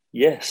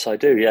 Yes, I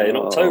do. Yeah, in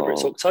October.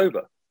 It's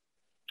October.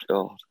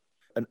 God.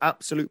 An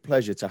absolute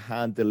pleasure to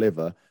hand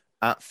deliver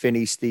at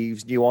Finney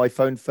Steve's new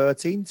iPhone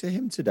 13 to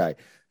him today.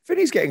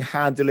 Finney's getting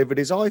hand delivered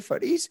his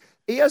iPhone.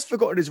 He has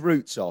forgotten his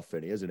roots,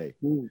 Finney, hasn't he?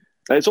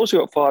 It's also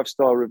got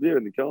 5-star review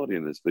in the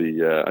Guardian. As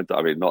I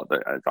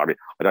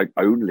don't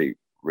only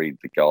read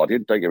the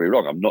Guardian. Don't get me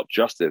wrong. I'm not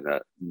just in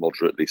a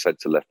moderately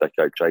centre left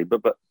echo chamber,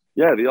 but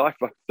yeah, the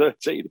iPhone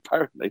 13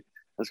 apparently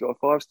has got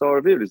a 5-star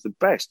review. It is the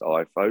best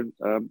iPhone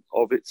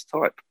of its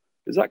type.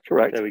 Is that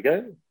correct? There we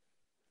go.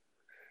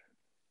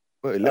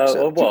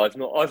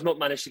 Well, I've not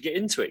managed to get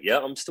into it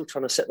yet. I'm still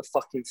trying to set the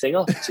fucking thing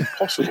up. It's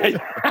impossible.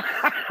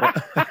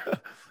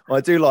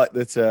 I do like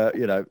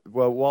that.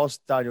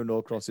 Whilst Daniel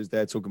Norcross is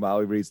there talking about how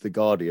he reads the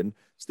Guardian,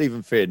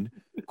 Stephen Finn,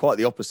 quite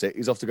the opposite.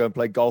 He's off to go and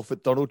play golf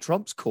at Donald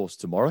Trump's course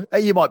tomorrow.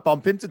 Hey, you might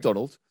bump into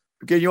Donald.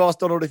 Can you ask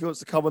Donald if he wants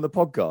to come on the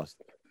podcast?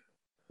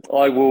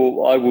 I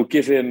will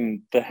give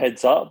him the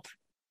heads up.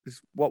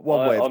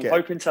 I'm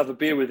hoping to have a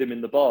beer with him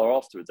in the bar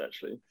afterwards,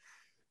 actually.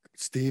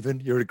 Stephen,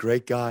 you're a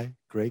great guy.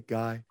 Great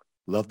guy.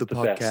 Love the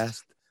podcast.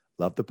 Best.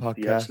 Love the podcast.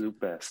 The absolute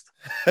best.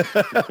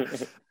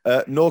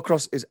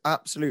 Norcross is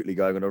absolutely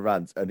going on a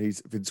rant, and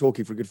he's been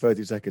talking for a good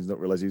 30 seconds, not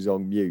realising he's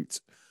on mute.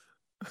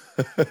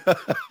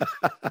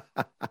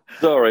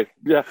 Sorry.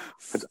 Yeah.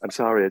 I'm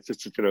sorry. It's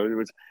just,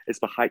 it's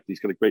the height. He's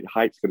got a great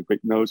height. He's got a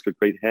great nose, got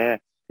great hair.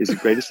 He's the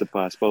greatest of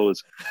fast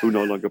bowlers who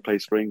no longer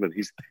plays for England.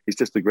 He's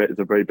just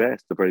the very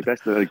best,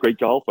 and a great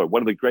golfer,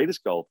 one of the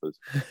greatest golfers,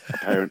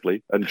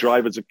 apparently, and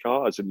drivers of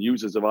cars and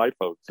users of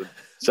iPhones and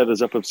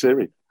setters up of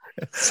Siri.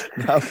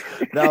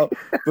 Now,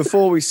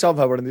 before we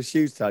somehow run in this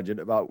huge tangent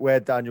about where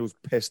Daniel's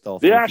pissed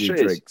off the a few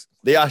drinks.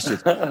 The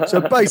Ashes.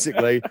 So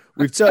basically,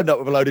 we've turned up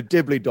with a load of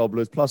dibbly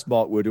dobblers plus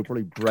Mark Wood, who'll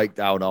probably break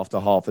down after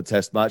half a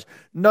test match.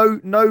 No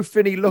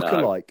Finney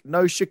lookalike.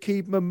 No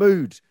Shakib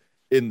Mahmood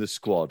in the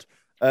squad.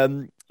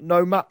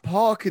 No Matt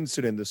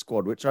Parkinson in the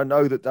squad, which I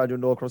know that Daniel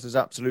Norcross is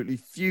absolutely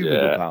fuming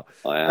about.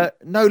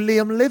 No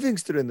Liam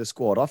Livingston in the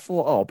squad. I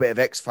thought, a bit of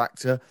X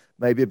Factor,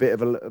 maybe a bit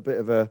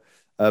of a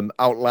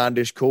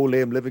outlandish call.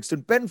 Liam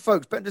Livingston, Ben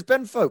Folkes. Does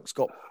Ben Folkes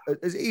got?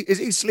 Is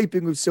he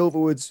sleeping with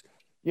Silverwood's,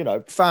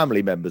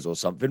 family members or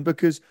something?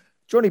 Because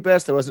Johnny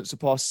Bairstow hasn't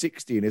surpassed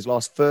 60 in his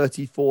last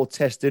 34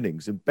 Test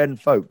innings, and Ben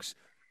Folkes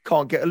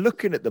can't get a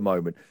look in at the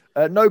moment.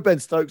 No Ben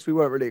Stokes. We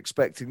weren't really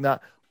expecting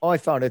that. I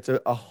found it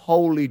a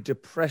wholly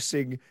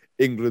depressing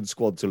England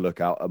squad to look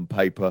at on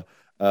paper.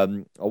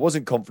 I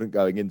wasn't confident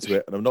going into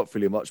it, and I'm not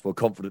feeling much more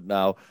confident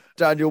now.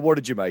 Daniel, what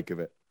did you make of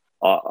it?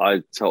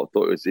 I thought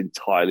it was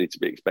entirely to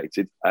be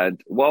expected.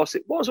 And whilst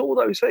it was all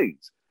those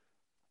things,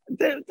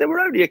 there were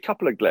only a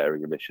couple of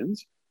glaring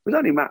omissions. It was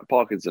only Matt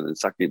Parkinson and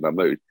Saqib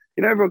Mahmood.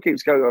 Everyone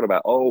keeps going on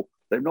about,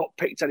 they've not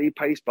picked any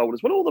pace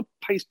bowlers. Well, all the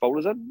pace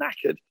bowlers are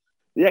knackered.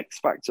 The X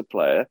Factor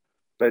player,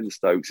 Ben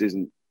Stokes,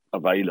 isn't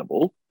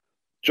available.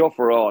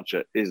 Jofra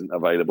Archer isn't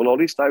available.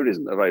 Ollie Stone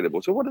isn't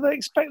available. So what do they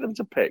expect them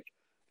to pick?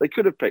 They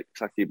could have picked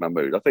Saqib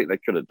Mahmood. I think they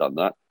could have done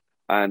that.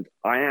 And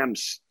I am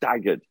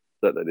staggered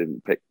that they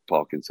didn't pick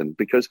Parkinson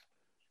because,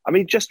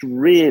 just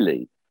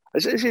really,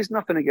 This is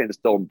nothing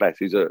against Don Beth,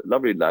 who's a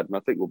lovely lad, and I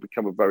think will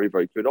become a very,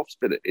 very good off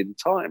spinner in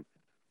time.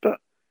 But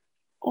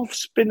off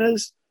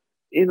spinners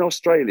in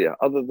Australia,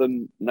 other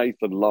than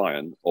Nathan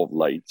Lyon of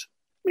late,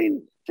 I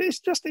mean, it's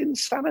just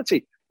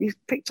insanity. He's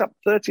picked up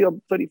 30 or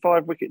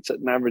 35 wickets at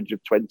an average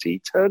of 20. He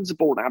turns the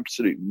ball an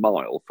absolute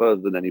mile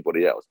further than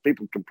anybody else.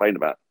 People complain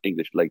about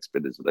English leg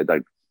spinners that they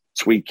don't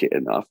tweak it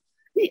enough.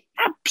 He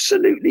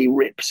absolutely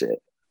rips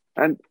it.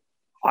 And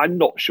I'm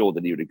not sure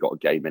that he would have got a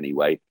game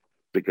anyway,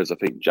 because I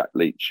think Jack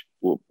Leach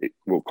will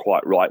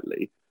quite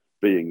rightly,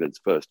 being the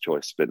first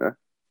choice spinner.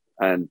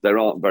 And there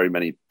aren't very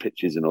many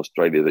pitches in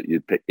Australia that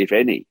you'd pick, if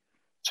any,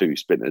 two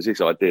spinners.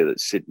 This idea that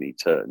Sydney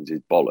turns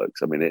is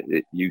bollocks. I mean,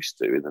 it used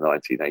to in the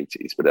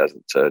 1980s, but it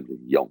hasn't turned in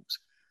yonks.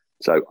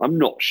 So I'm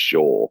not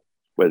sure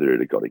whether it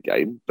had got a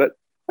game, but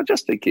I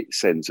just think it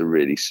sends a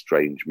really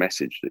strange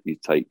message that you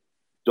take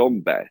Don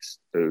Best,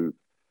 who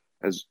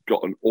has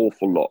got an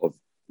awful lot of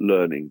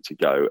learning to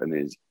go and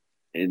is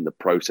in the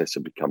process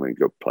of becoming a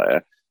good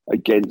player,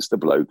 against a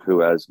bloke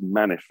who has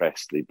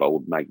manifestly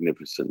bowled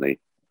magnificently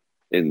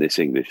in this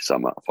English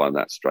summer. I find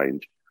that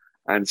strange.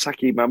 And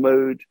Saqib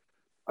Mahmood,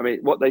 I mean,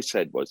 what they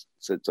said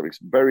something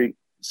very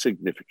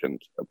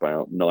significant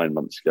about 9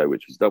 months ago,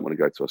 which is don't want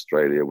to go to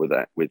Australia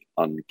with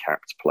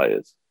uncapped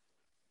players.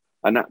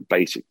 And that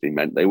basically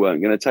meant they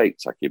weren't going to take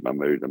Saqib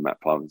Mahmood and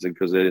Matt Parkinson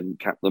because they didn't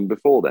cap them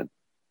before then.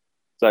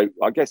 So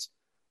I guess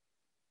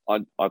I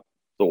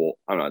thought,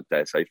 and I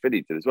dare say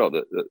Finney did as well,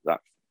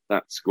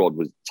 that squad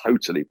was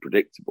totally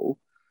predictable.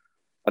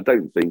 I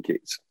don't think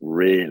it's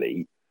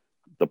really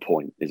the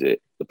point, is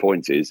it? The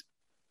point is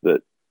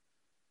that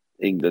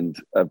England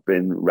have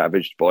been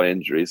ravaged by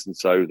injuries, and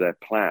so their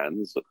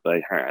plans that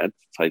they had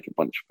to take a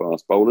bunch of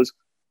fast bowlers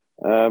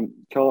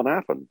can't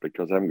happen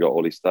because they haven't got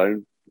Ollie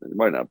Stone. They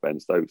won't have Ben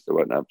Stokes. They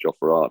won't have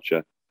Jofra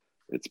Archer.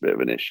 It's a bit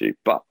of an issue.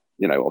 But,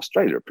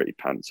 Australia are pretty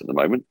pants at the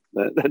moment.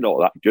 They're not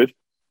that good.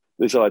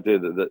 This idea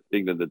that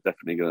England are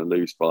definitely going to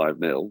lose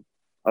 5-0,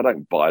 I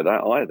don't buy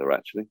that either,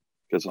 actually,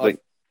 because I think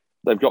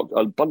they've got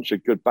a bunch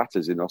of good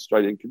batters in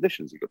Australian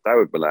conditions. You've got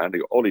Dawid Malan,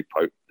 you've got Ollie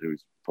Pope,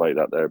 who's played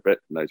out there a bit,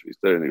 knows what he's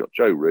doing. You've got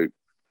Joe Root.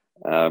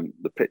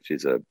 The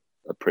pitches are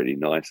pretty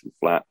nice and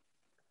flat.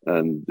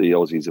 And the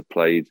Aussies have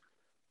played,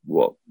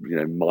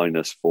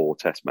 -4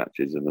 test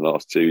matches in the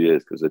last 2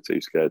 years because they're too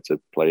scared to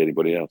play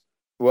anybody else.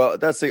 Well,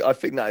 I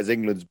think that is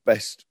England's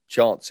best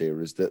chance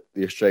here, is that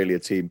the Australia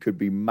team could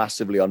be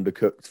massively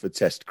undercooked for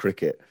test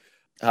cricket.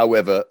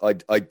 However,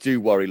 I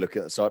do worry looking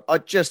at the side. I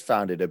just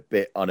found it a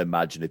bit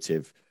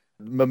unimaginative.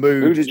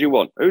 Mahmood. Who did you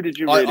want? Who did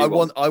you really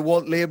want? I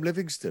want Liam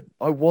Livingstone.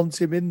 I want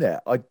him in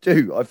there. I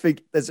do. I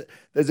think there's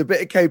a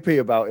bit of KP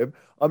about him.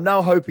 I'm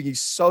now hoping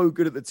he's so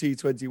good at the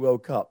T20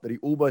 World Cup that he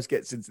almost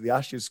gets into the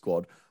Ashes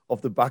squad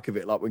off the back of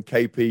it, like when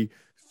KP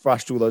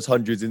thrashed all those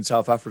hundreds in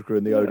South Africa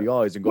in the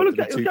ODIs and got to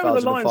the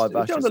 2005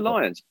 Ashes. The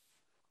Lions.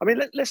 I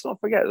mean, let's not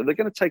forget that they're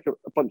going to take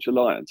a bunch of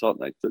Lions, aren't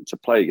they, to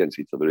play against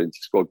each other into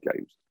squad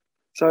games.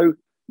 So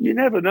you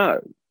never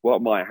know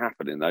what might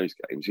happen in those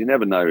games. You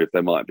never know if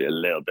there might be a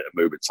little bit of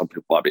movement. Some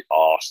people might be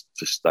asked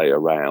to stay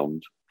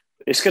around.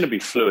 It's going to be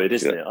fluid,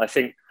 isn't it? I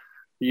think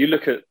you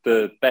look at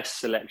the best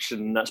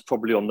selection, that's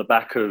probably on the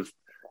back of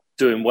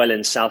doing well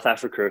in South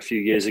Africa a few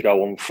years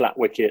ago on flat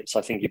wickets.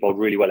 I think he bowled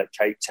really well at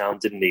Cape Town,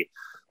 didn't he?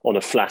 On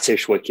a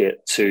flattish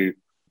wicket to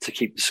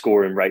keep the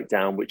scoring rate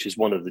down, which is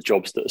one of the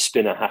jobs that a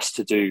spinner has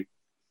to do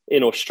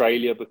in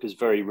Australia, because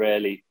very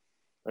rarely,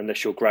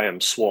 unless you're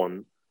Graham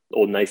Swan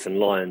or Nathan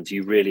Lyon, do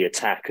you really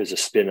attack as a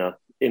spinner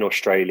in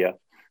Australia.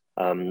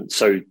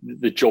 So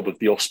the job of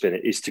the off spinner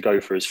is to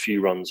go for as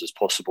few runs as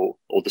possible,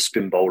 or the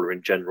spin bowler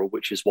in general,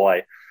 which is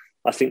why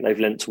I think they've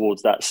lent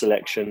towards that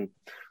selection.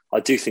 I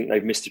do think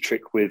they've missed a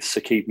trick with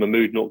Saqib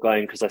Mahmood not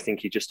going, because I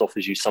think he just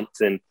offers you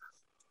something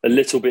a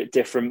little bit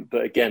different,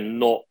 but again,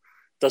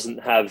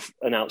 doesn't have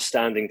an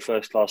outstanding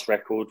first-class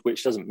record,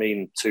 which doesn't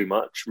mean too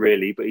much,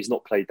 really, but he's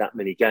not played that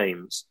many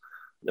games.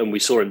 And we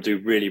saw him do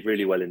really,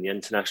 really well in the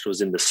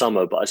internationals in the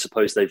summer, but I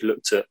suppose they've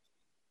looked at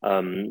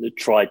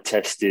tried,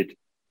 tested,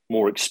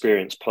 more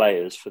experienced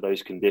players for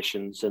those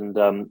conditions and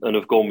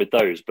have gone with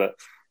those. But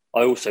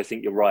I also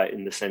think you're right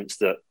in the sense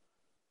that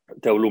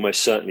there will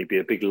almost certainly be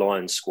a big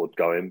Lions squad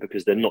going,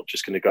 because they're not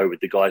just going to go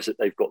with the guys that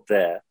they've got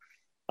there.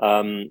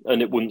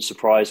 And it wouldn't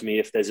surprise me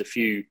if there's a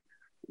few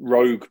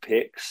rogue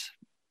picks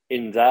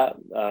in that.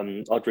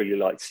 I'd really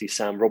like to see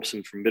Sam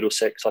Robson from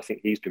Middlesex. I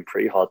think he's been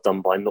pretty hard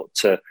done by not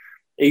to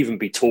even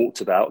be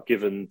talked about,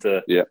 given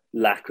the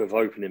lack of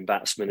opening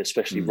batsmen,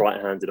 especially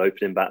right-handed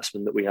opening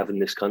batsmen that we have in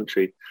this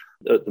country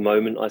at the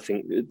moment. I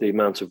think the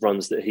amount of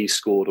runs that he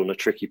scored on a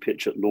tricky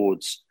pitch at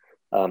Lord's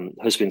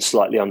has been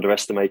slightly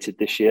underestimated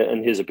this year,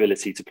 and his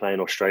ability to play in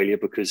Australia,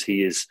 because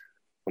he is,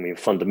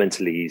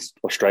 fundamentally he's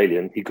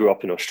Australian. He grew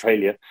up in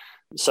Australia.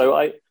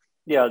 So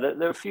there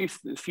are a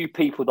few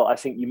people that I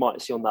think you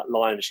might see on that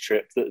Lions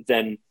trip that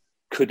then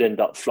could end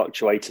up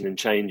fluctuating and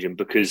changing,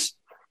 because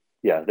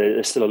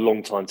there's still a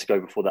long time to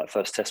go before that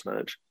first test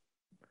match.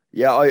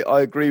 Yeah,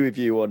 I agree with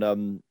you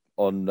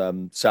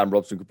on Sam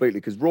Robson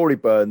completely, because Rory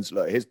Burns,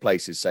 look, his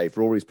place is safe.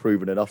 Rory's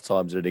proven enough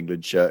times in an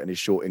England shirt in his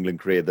short England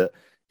career that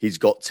He's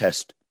got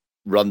test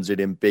runs in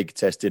him, big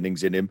test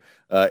innings in him.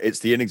 It's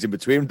the innings in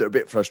between that are a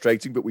bit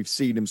frustrating, but we've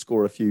seen him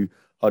score a few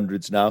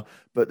hundreds now.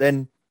 But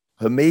then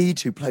Hamid,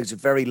 who plays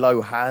with very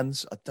low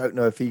hands, I don't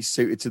know if he's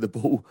suited to the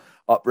ball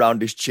up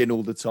round his chin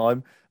all the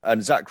time.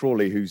 And Zach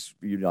Crawley, who's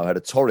had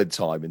a torrid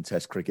time in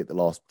Test cricket the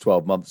last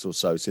 12 months or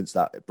so since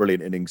that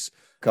brilliant innings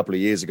a couple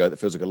of years ago that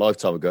feels like a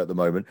lifetime ago at the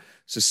moment.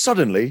 So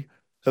suddenly,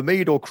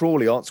 Hamid or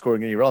Crawley aren't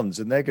scoring any runs,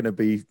 and they're going to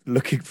be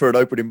looking for an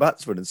opening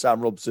batsman. And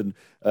Sam Robson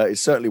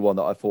is certainly one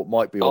that I thought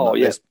might be on that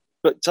list.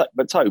 But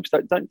Tobes,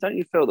 don't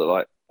you feel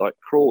that like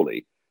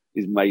Crawley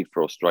is made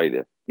for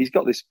Australia? He's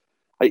got this.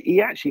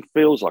 He actually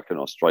feels like an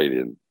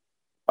Australian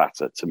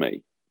batter to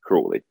me,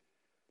 Crawley.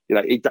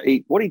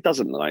 What he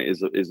doesn't like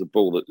is a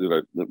ball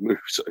that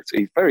moves.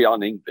 He's very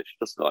un-English. He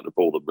doesn't like the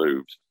ball that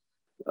moves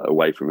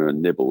away from him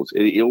and nibbles.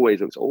 He always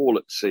looks all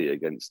at sea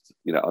against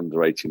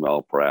under 80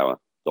 mile per hour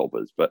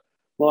dobbers. But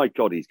my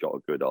God, he's got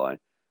a good eye,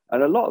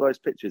 and a lot of those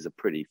pitches are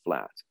pretty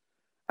flat.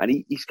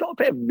 And he's got a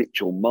bit of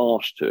Mitchell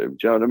Marsh to him.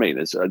 Do you know what I mean?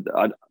 It's in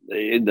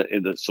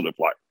the sort of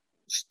like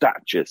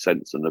stature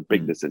sense and the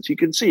bigness sense. You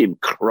can see him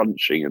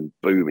crunching and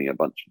booming a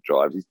bunch of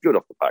drives. He's good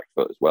off the back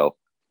foot as well.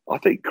 I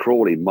think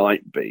Crawley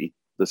might be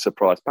the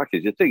surprise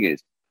package. The thing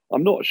is,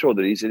 I'm not sure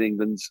that he's in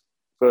England's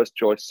first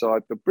choice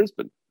side for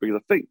Brisbane, because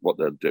I think what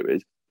they'll do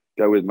is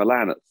go with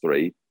Milan at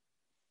 3,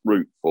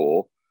 Root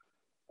 4,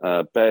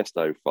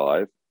 Bairstow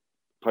 5,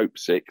 Pope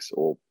 6,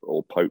 or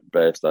Pope,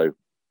 Bairstow,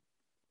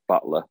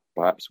 Butler,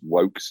 perhaps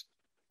Wokes.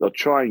 They'll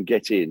try and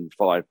get in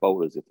 5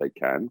 bowlers if they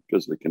can,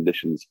 because the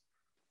conditions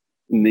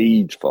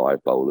need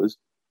 5 bowlers,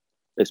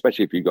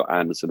 especially if you've got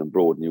Anderson and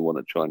Broad and you want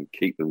to try and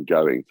keep them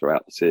going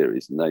throughout the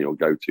series, and they're your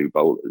go-to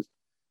bowlers.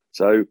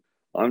 So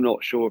I'm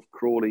not sure if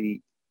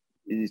Crawley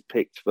is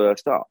picked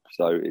first up.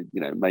 So,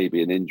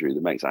 maybe an injury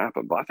that makes it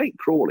happen. But I think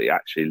Crawley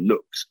actually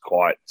looks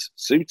quite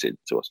suited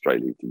to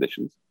Australian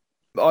conditions.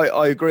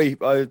 I agree.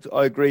 I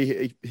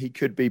agree. He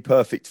could be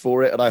perfect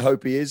for it, and I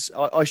hope he is.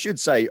 I should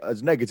say,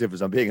 as negative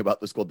as I'm being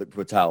about the squad that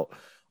put out,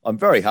 I'm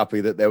very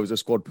happy that there was a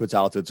squad put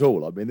out at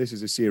all. I mean, this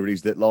is a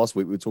series that last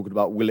week we were talking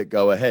about, will it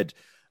go ahead?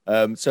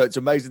 So it's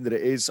amazing that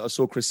it is. I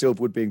saw Chris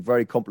Silverwood being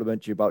very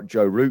complimentary about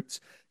Joe Root.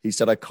 He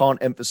said, I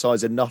can't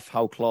emphasize enough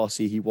how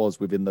classy he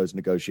was within those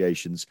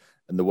negotiations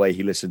and the way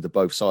he listened to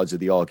both sides of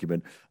the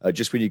argument,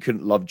 just when you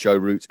couldn't love Joe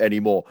Root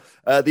anymore.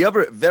 The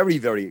other very,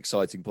 very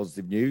exciting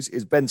positive news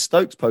is Ben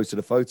Stokes posted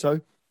a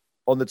photo.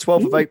 On the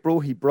 12th of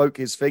April, he broke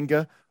his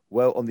finger.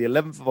 Well, on the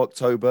 11th of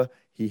October,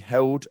 he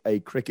held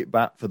a cricket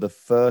bat for the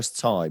first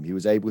time. He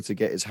was able to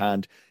get his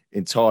hand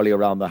entirely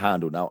around the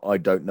handle. Now, I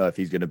don't know if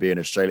he's going to be in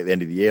Australia at the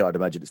end of the year. I'd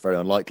imagine it's very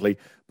unlikely.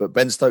 But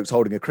Ben Stokes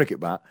holding a cricket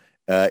bat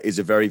is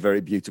a very,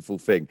 very beautiful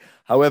thing.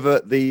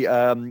 However,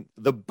 the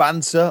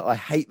banter, I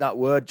hate that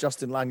word.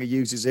 Justin Langer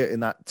uses it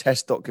in that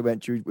Test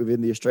documentary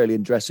within the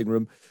Australian dressing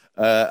room.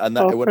 And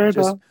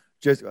that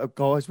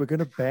guys, we're going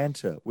to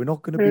banter. We're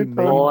not going to be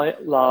mean. I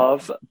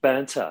love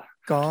banter.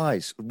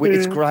 Guys,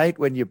 it's great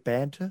when you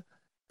banter,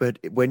 but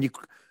we're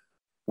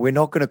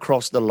not going to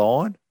cross the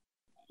line.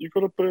 You've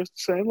got to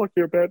sound like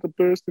you're about to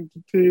burst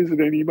into tears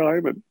at any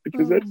moment,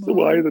 because that's the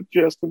way that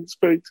Justin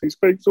speaks. He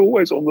speaks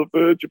always on the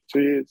verge of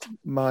tears.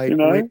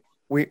 Mate,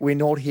 we're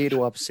not here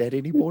to upset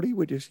anybody.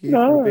 We're just here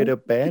for a bit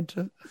of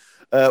banter.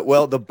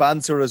 Well, the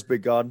banter has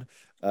begun.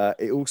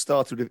 It all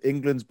started with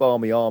England's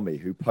Barmy Army,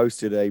 who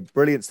posted a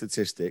brilliant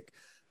statistic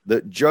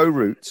that Joe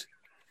Root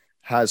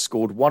has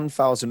scored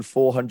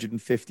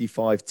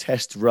 1,455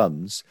 test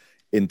runs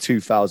in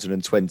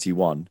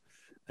 2021.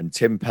 And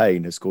Tim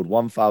Payne has scored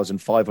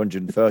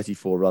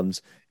 1,534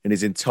 runs in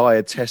his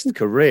entire Test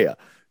career.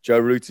 Joe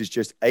Root is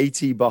just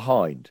 80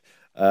 behind,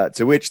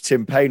 to which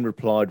Tim Payne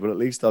replied, well, at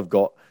least I've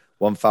got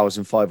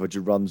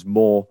 1,500 runs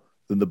more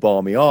than the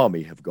Barmy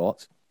Army have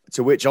got.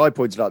 To which I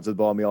pointed out to the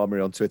Barmy Army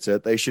on Twitter,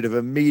 they should have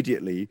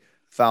immediately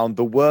found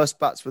the worst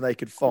batsman they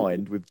could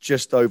find with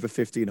just over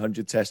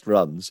 1,500 Test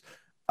runs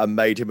and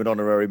made him an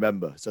honorary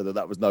member, so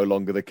that was no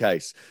longer the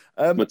case.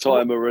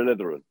 Matthias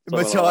Murillitheran.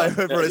 So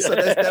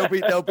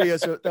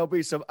there'll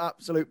be some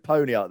absolute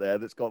pony out there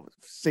that's got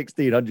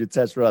 1,600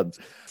 Test runs.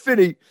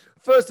 Finney,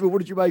 first of all, what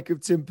did you make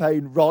of Tim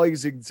Payne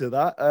rising to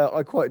that?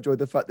 I quite enjoyed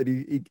the fact that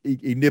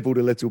he nibbled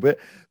a little bit,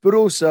 but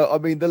also, I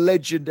mean, the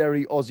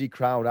legendary Aussie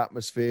crowd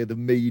atmosphere, the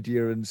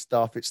media and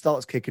stuff, it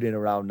starts kicking in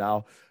around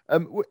now.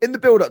 In the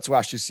build-up to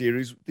Ashes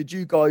series, did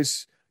you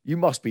guys? You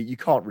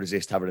can't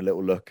resist having a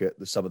little look at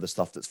some of the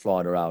stuff that's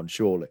flying around,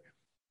 surely.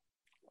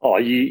 Oh,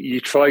 you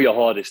try your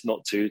hardest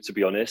not to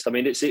be honest. I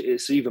mean,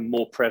 it's even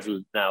more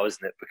prevalent now,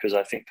 isn't it? Because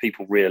I think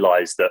people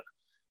realise that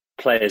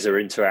players are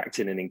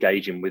interacting and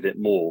engaging with it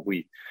more.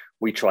 We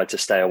tried to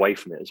stay away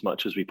from it as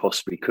much as we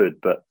possibly could.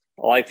 But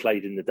I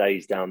played in the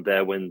days down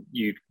there when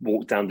you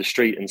walk down the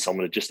street and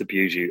someone would just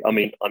abuse you. I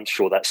mean, I'm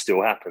sure that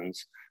still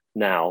happens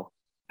now.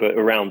 But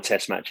around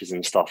Test matches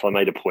and stuff, I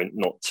made a point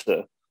not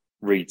to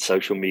read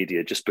social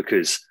media, just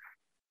because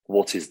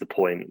what is the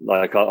point?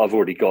 Like, I've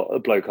already got a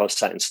bloke I was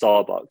sat in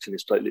Starbucks and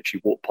this bloke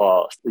literally walked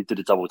past. He did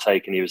a double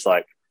take and he was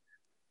like,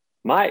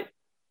 mate,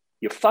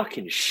 you're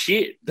fucking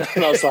shit.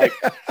 And I was like,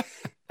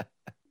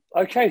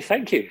 Okay,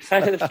 thank you.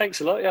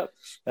 Thanks a lot. Yeah,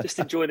 just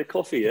enjoying a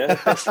coffee. Yeah,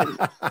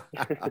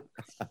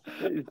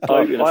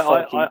 bloke in a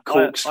fucking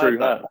corkscrew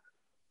hat.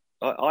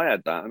 I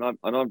had that,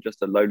 and I'm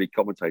just a lowly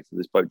commentator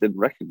this bloke didn't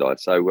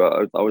recognise.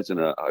 So I was in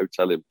a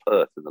hotel in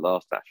Perth in the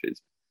last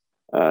Ashes,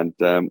 and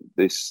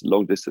this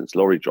long distance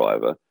lorry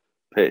driver,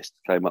 pissed,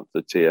 came up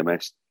to the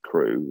TMS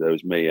crew. There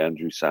was me,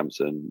 Andrew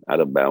Sampson,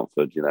 Adam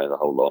Mountford, the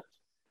whole lot,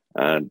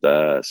 and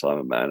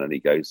Simon Mann, and he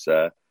goes,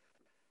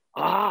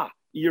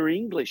 you're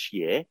English,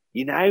 yeah?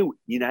 You know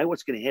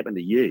what's going to happen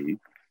to you?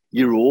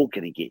 You're all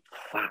going to get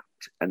fucked.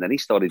 And then he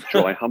started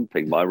dry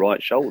humping my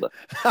right shoulder,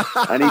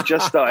 and he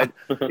just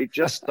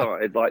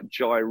started like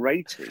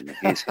gyrating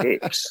his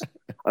hips,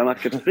 and I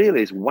could feel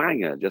his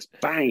wanger just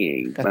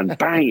banging and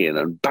banging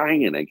and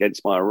banging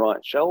against my right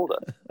shoulder.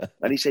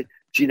 And he said,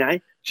 "Do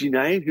you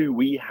know who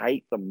we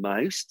hate the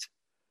most?"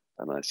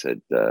 And I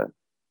said,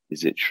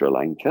 "Is it Sri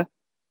Lanka?"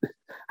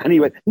 And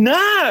he went,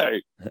 "No,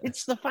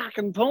 it's the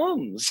fucking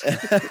Poms."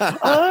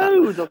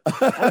 the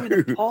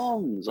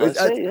Poms. I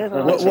see.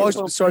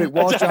 Yeah, sorry,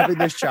 whilst having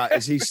this chat,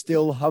 is he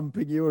still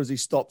humping you, or has he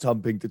stopped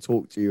humping to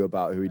talk to you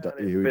about who he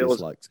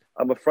dislikes?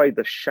 I'm afraid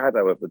the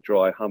shadow of the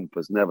dry hump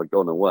has never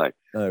gone away.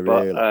 Oh,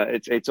 really? But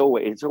it's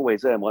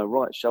always there. My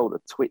right shoulder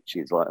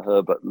twitches like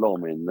Herbert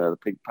Lom in the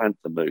Pink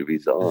Panther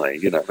movies. You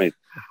know what I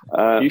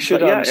mean? You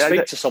should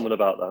speak to someone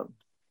about that.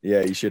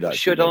 Yeah, you should.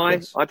 Should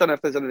I? I don't know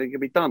if there's anything that can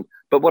be done.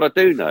 But what I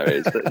do know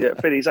is that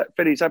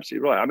Finney's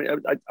absolutely right. I mean,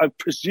 I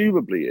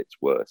presumably it's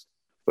worse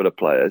for the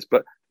players,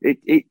 but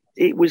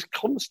it was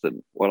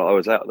constant when I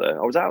was out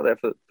there. I was out there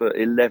for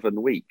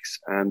 11 weeks,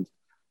 and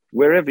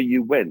wherever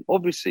you went,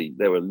 obviously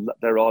there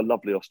are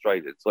lovely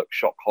Australians. Like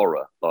shock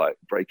horror, like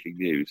breaking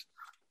news.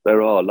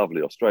 There are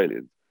lovely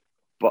Australians,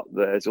 but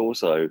there's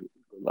also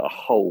a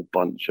whole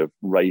bunch of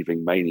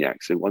raving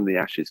maniacs who, when the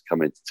Ashes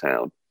come into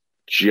town,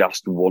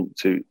 just want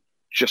to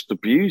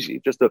abuse you.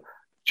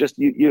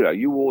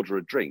 You order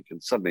a drink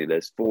and suddenly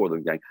there's four of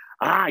them going,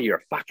 you're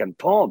a fucking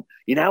Pom.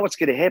 You know what's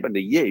going to happen to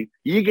you?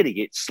 You're going to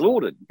get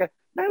slaughtered. You go,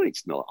 no,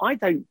 it's not. I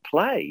don't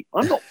play.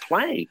 I'm not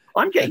playing.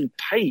 I'm getting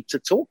paid to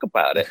talk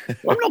about it.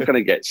 I'm not going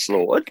to get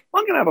slaughtered.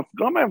 I'm going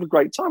to have a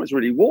great time. It's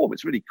really warm.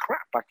 It's really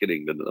crap back in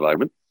England at the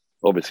moment.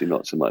 Obviously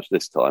not so much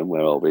this time,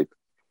 where I'll be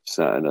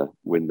sat in a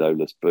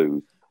windowless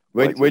booth.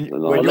 When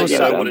you're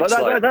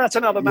sat, that's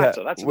another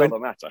matter. That's another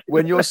matter.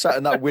 When you're sat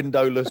in that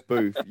windowless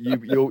booth,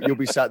 you'll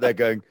be sat there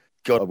going,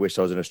 "God, I wish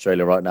I was in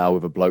Australia right now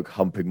with a bloke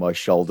humping my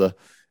shoulder."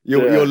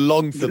 You'll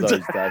long for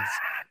those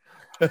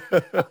days.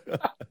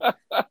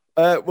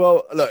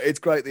 Well, look, it's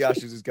great the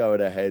Ashes is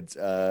going ahead.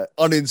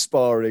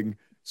 Uninspiring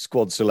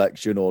squad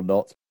selection or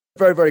not.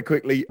 Very, very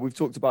quickly, we've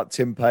talked about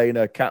Tim Payne,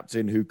 a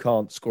captain who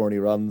can't score any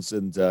runs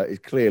and is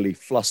clearly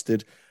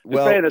flustered. In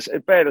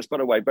fairness, by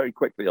the way, very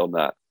quickly on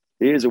that,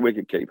 he is a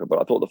wicketkeeper, but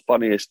I thought the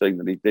funniest thing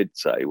that he did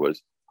say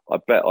was, I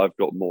bet I've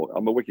got more.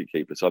 I'm a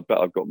wicketkeeper, so I bet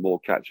I've got more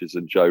catches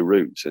than Joe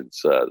Root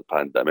since the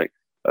pandemic.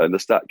 And the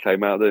stat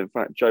came out that, in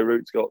fact, Joe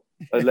Root's got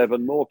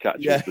 11 more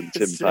catches than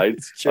Tim Payne.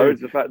 It's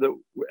the fact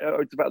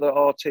that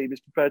our team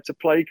is prepared to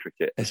play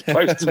cricket as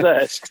opposed to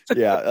theirs.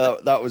 Yeah,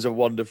 that was a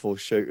wonderful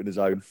shoot in his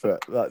own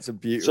foot. That's a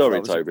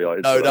beautiful. Sorry, Toby.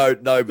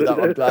 No, but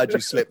I'm glad you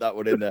slipped that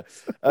one in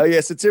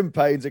there. So Tim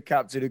Payne's a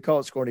captain who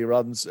can't score any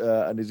runs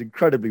and is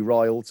incredibly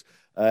riled.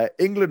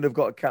 England have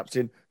got a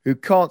captain who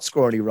can't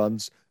score any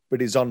runs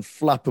but is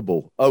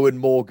unflappable. Owen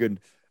Morgan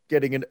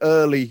getting an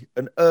early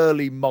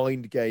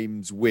mind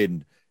games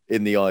win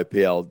in the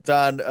IPL.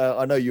 Dan,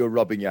 I know you're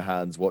rubbing your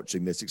hands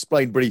watching this.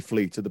 Explain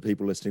briefly to the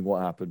people listening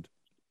what happened.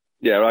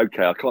 Yeah,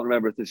 okay. I can't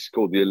remember if this is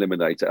called the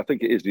Eliminator. I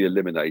think it is the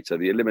Eliminator.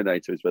 The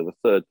Eliminator is where the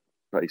third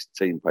place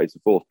team plays the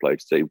fourth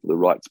place team for the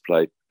right to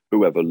play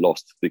whoever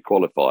lost the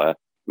qualifier,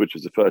 which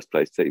was the first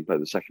place team play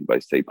the second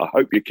place team. I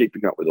hope you're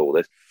keeping up with all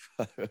this.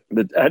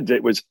 And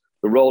it was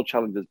the Royal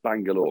Challengers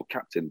Bangalore,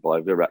 captained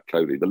by Virat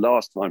Kohli. The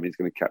last time he's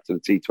going to captain a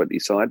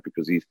T20 side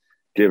because he's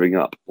giving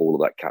up all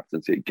of that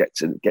captaincy. It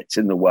gets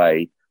in the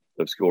way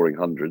of scoring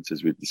hundreds,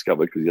 as we've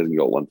discovered, because he hasn't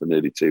got one for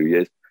nearly 2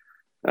 years.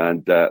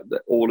 And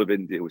all of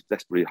India was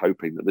desperately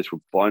hoping that this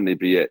would finally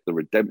be it, the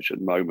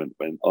redemption moment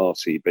when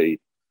RCB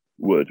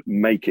would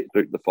make it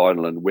through the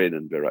final and win,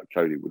 and Virat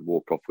Kohli would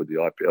walk off with the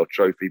IPL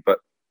trophy. But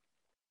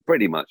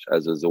pretty much,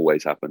 as has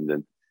always happened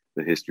in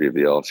the history of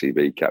the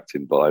RCB,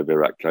 captained by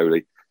Virat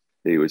Kohli,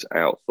 he was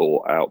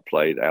outthought,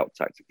 outplayed,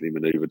 out-tactically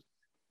manoeuvred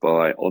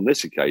by, on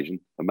this occasion,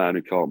 a man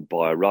who can't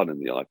buy a run in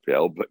the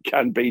IPL, but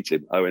can beat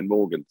him, Owen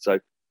Morgan. So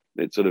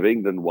it's sort of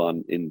England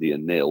 1, India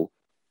 0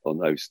 on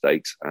those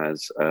stakes,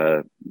 as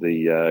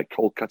the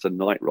Kolkata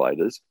Knight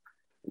Riders,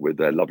 with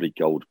their lovely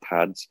gold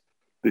pads,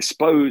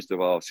 disposed of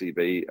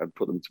RCB and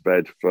put them to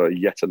bed for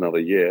yet another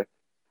year.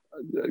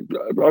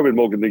 Owen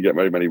Morgan didn't get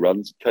very many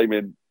runs, came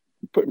in,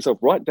 put himself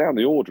right down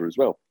the order as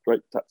well.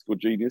 Great tactical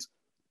genius.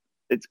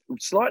 It's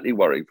slightly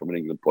worrying from an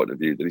England point of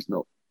view that he's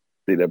not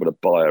been able to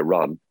buy a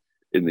run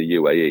in the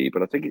UAE,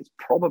 but I think it's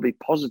probably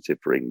positive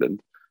for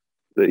England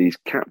that he's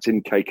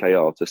captained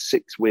KKR to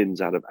 6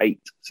 wins out of 8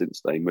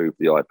 since they moved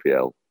the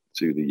IPL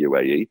to the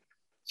UAE.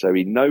 So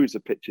he knows the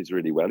pitches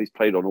really well. He's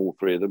played on all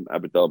 3 of them,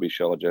 Abu Dhabi,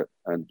 Sharjah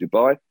and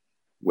Dubai.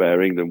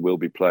 where England will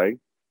be playing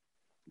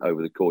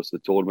over the course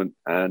of the tournament,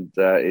 and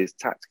his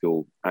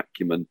tactical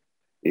acumen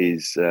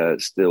is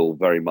still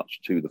very much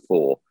to the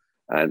fore.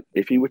 And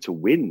if he were to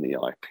win the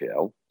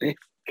IPL, if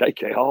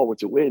KKR were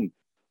to win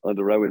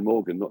under Owen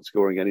Morgan, not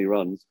scoring any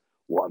runs,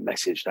 what a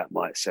message that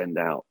might send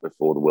out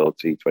before the World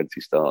T20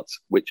 starts,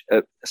 which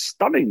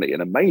stunningly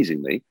and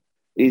amazingly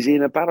is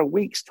in about a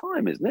week's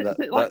time, isn't it?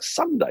 Isn't it like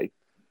Sunday?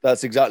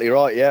 That's exactly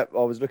right. Yeah,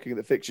 I was looking at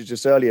the fixtures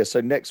just earlier.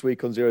 So next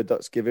week on Zero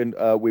Ducks Given,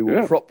 we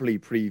will properly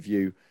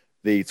preview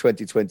the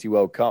 2020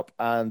 World Cup,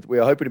 and we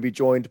are hoping to be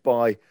joined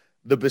by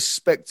the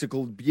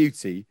bespectacled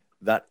beauty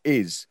that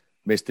is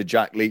Mr.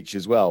 Jack Leach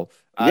as well.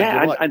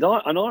 And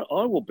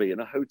I will be in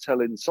a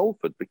hotel in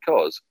Salford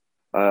because,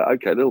 a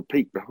little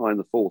peek behind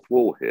the fourth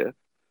wall here,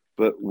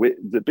 but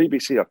the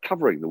BBC are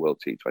covering the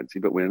World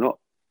T20, but we're not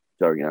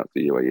going out to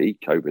the UAE,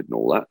 COVID and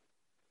all that.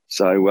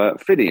 So,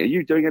 Finney, are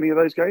you doing any of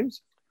those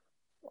games?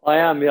 I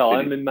am, yeah.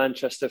 I'm in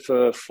Manchester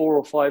for 4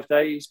 or 5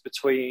 days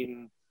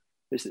between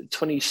the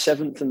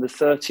 27th and the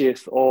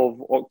 30th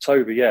of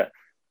October, yeah.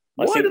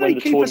 Why do they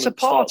keep us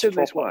apart in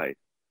this way?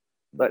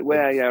 Like,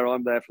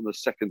 I'm there from the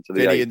 2nd to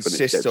the 8th. He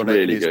insists on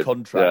it in his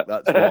contract,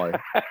 that's why.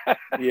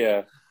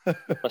 Yeah.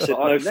 I said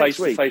no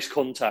face-to-face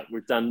contact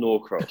with Dan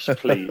Norcross,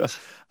 please.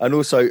 And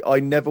also, I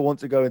never want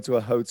to go into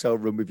a hotel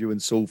room with you in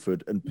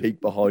Salford and peek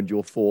behind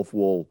your fourth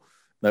wall,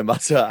 no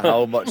matter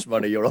how much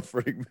money you're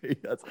offering me.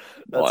 That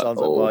sounds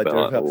like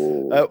my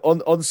idea.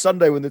 On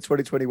Sunday, when the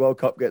 2020 World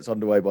Cup gets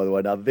underway, by the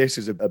way, now this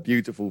is a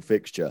beautiful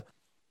fixture.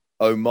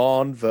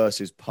 Oman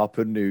versus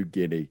Papua New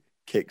Guinea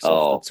kicks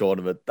off the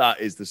tournament. That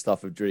is the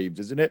stuff of dreams,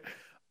 isn't it?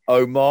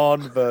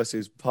 Oman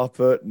versus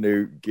Papua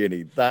New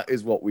Guinea. That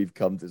is what we've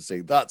come to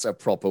see. That's a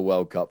proper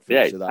World Cup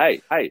fixture.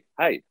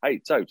 Hey,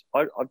 Toad.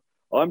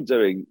 I'm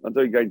doing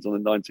games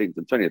on the 19th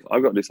and 20th.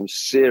 I've got to do some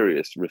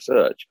serious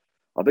research.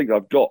 I think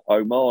I've got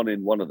Oman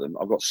in one of them.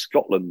 I've got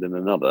Scotland in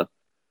another.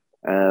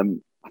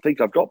 I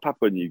think I've got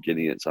Papua New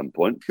Guinea at some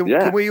point.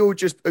 Can we all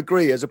just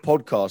agree as a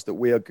podcast that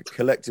we are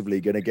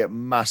collectively going to get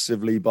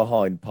massively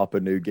behind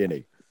Papua New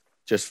Guinea?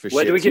 Just for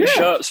Where do we get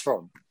shirts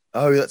from?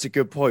 Oh, that's a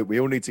good point. We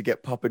all need to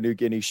get Papua New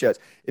Guinea shirts.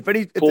 If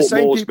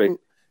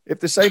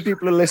the same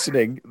people are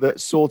listening that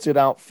sorted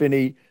out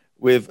Finney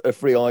with a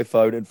free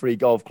iPhone and free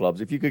golf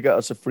clubs, if you could get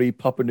us a free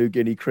Papua New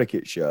Guinea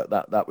cricket shirt,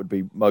 that would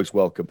be most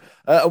welcome.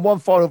 And one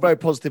final very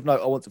positive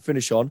note I want to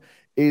finish on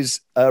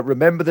is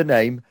remember the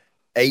name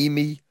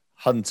Amy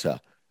Hunter.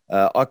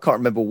 I can't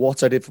remember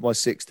what I did for my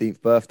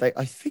 16th birthday.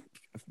 I think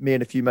me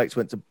and a few mates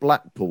went to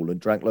Blackpool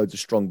and drank loads of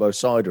Strongbow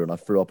cider, and I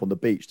threw up on the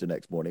beach the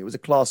next morning. It was a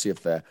classy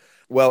affair.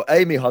 Well,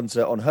 Amy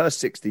Hunter, on her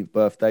 16th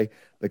birthday,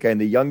 became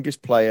the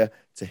youngest player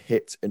to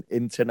hit an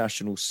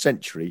international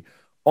century.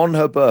 On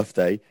her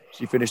birthday,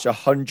 she finished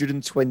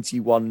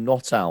 121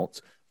 not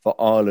out for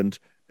Ireland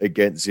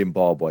against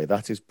Zimbabwe.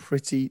 That is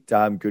pretty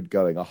damn good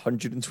going.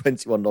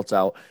 121 not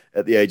out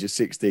at the age of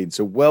 16.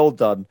 So well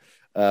done.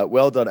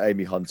 Well done,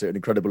 Amy Hunter. An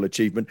incredible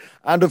achievement.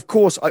 And of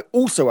course, I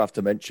also have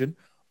to mention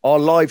our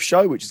live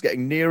show, which is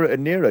getting nearer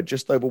and nearer,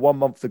 just over 1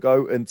 month to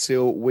go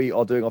until we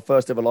are doing our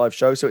first ever live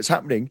show. So it's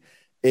happening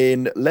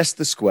in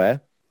Leicester Square,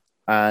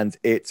 and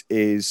it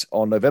is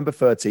on November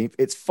 13th.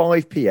 It's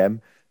 5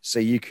 p.m. So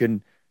you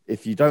can,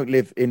 if you don't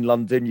live in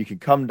London, you can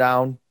come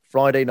down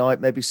Friday night,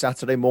 maybe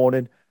Saturday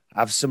morning,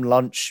 have some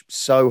lunch,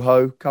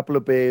 Soho, couple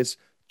of beers,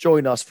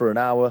 join us for an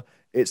hour.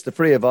 It's the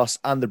three of us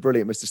and the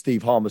brilliant Mr.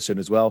 Steve Harmison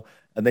as well.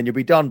 And then you'll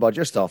be done by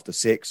just after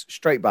 6,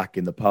 straight back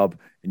in the pub,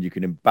 and you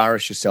can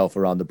embarrass yourself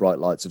around the bright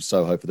lights of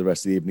Soho for the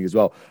rest of the evening as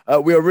well.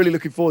 We are really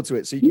looking forward to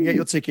it. So you can get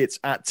your tickets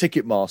at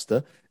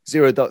Ticketmaster,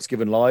 Zero Ducks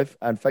Given Live.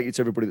 And thank you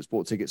to everybody that's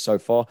bought tickets so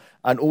far.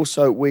 And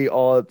also, we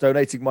are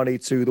donating money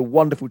to the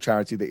wonderful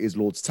charity that is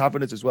Lord's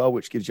Taverners as well,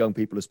 which gives young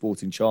people a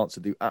sporting chance to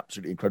do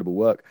absolutely incredible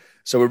work.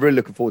 So we're really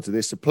looking forward to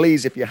this. So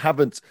please, if you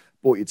haven't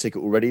bought your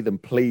ticket already, then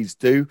please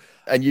do.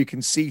 And you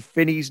can see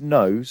Finney's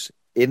nose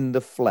in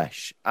the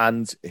flesh,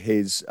 and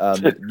his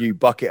new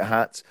bucket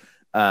hat,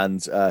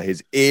 and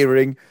his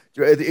earring.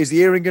 Is the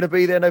earring going to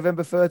be there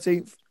November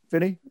 13th,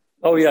 Finney?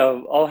 Oh, yeah.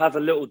 I'll have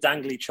a little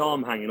dangly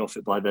charm hanging off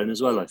it by then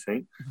as well, I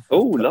think.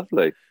 Oh,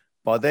 lovely.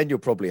 By then, you'll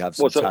probably have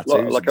some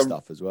tattoos and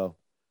stuff as well.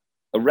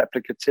 A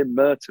replica Tim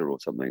Murter or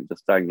something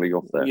just dangling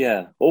off there.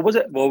 Yeah. Or was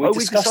it? Well, we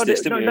discussed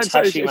this, didn't we? It's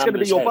going to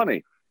be your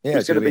bunny. Yeah,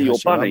 it's going to be your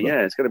bunny.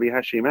 Yeah, it's going to be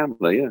Hashim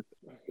Amla.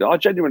 Yeah. I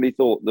genuinely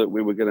thought that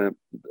we were going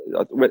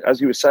to,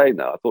 as you were saying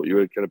that, I thought you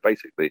were going to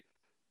basically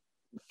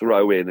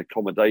throw in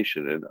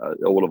accommodation in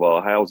all of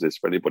our houses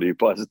for anybody who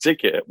buys a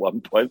ticket at one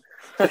point,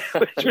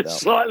 which was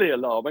slightly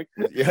alarming.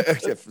 Yeah,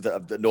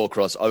 the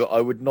Norcross.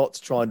 I would not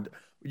try and.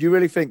 You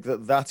really think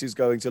that is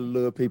going to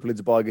lure people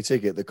into buying a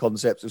ticket? The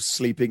concept of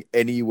sleeping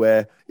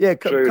anywhere. Yeah,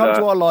 come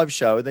to our live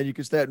show, and then you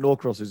can stay at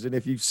Norcross's. And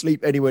if you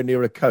sleep anywhere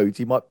near a coat,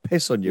 he might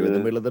piss on you in the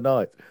middle of the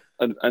night.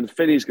 And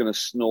Finney's going to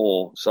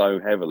snore so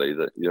heavily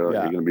that you're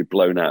going to be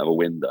blown out of a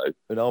window.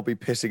 And I'll be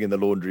pissing in the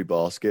laundry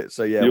basket.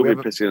 So yeah, you'll be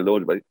pissing in the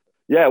laundry basket.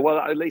 Yeah, well,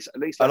 at least.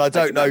 And I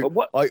don't know.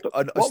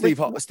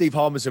 Steve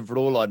Harmison, for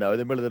all I know, in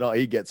the middle of the night,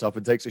 he gets up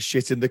and takes a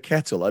shit in the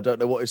kettle. I don't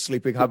know what his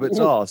sleeping habits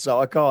are, so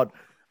I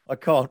I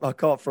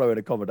can't throw in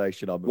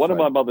accommodation. One of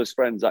my mother's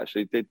friends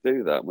actually did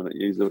do that when at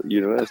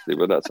university,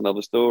 but that's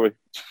another story.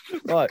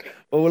 Right.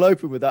 Well, we'll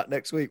open with that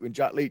next week when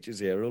Jack Leach is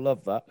here. He'll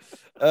love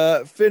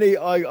that. Finney,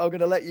 I'm going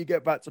to let you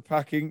get back to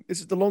packing.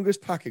 This is the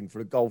longest packing for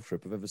a golf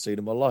trip I've ever seen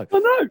in my life. I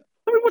know.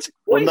 I mean,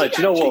 well, no, do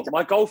you know what?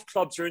 My golf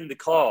clubs are in the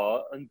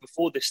car, and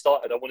before this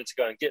started, I wanted to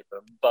go and get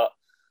them, but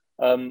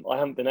I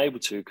haven't been able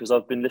to because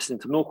I've been listening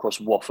to Norcross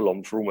waffle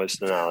on for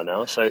almost an hour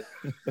now. So,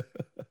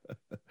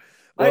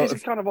 it's a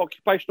kind of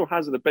occupational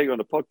hazard of being on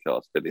a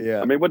podcast, isn't it?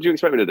 Yeah. I mean, what do you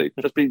expect me to do?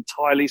 Just be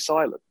entirely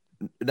silent?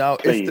 Now,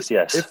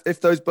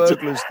 if those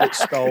burglars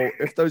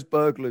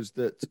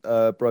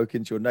that broke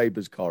into your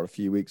neighbour's car a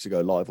few weeks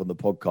ago live on the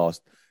podcast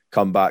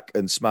come back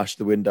and smash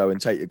the window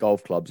and take your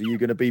golf clubs, are you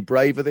going to be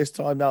braver this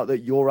time now that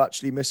you're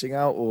actually missing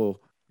out, or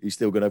are you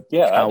still going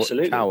to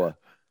absolutely cower?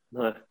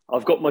 No,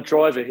 I've got my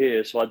driver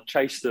here, so I'd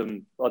chase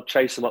them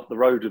up the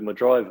road with my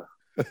driver.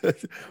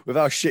 With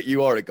how shit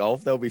you are at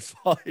golf, they'll be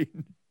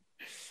fine.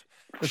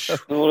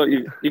 Oh, look,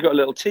 you got a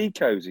little tea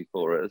cozy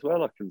for it as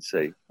well, I can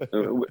see.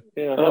 Look at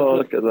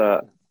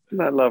that. Isn't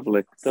that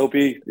lovely? There'll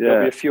be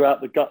a few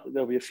out the gut.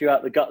 There'll be a few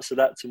out the guts of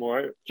that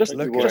tomorrow. Just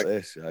look at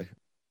this, eh?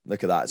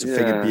 Look at that. It's a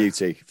thing of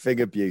beauty. Thing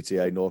of beauty,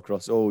 eh,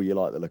 Norcross? Oh, you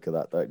like the look of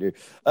that, don't you?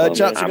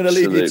 Chaps, I'm going to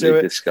leave you to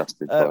it.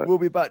 Disgusted we'll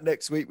be back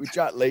next week with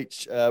Jack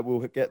Leach.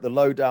 We'll get the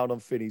lowdown on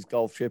Finney's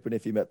golf trip and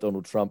if he met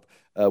Donald Trump.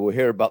 We'll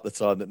hear about the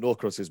time that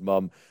Norcross's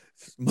mum...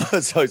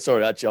 So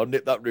sorry, actually, I'll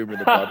nip that rumour in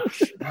the bud.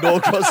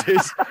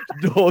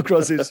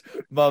 Norcross's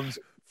mum's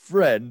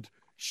friend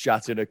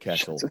shat in a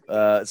kettle.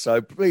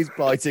 So please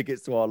buy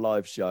tickets to our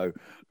live show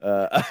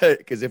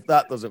because if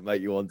that doesn't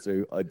make you want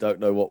to, I don't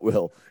know what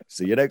will.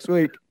 See you next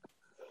week.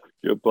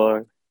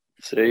 Goodbye.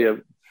 See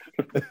you.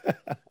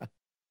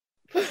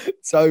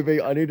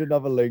 Toby, I need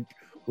another link.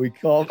 We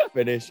can't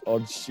finish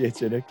on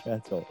shit in a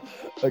kettle.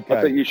 Okay.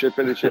 I think you should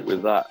finish it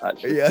with that,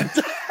 actually. Yeah.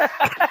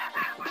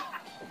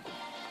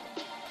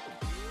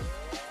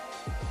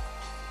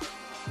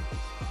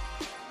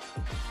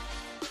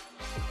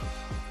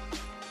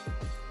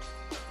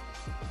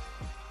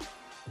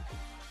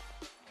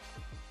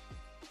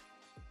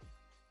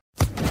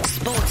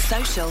 Sports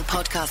Social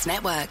Podcast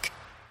Network.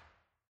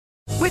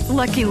 With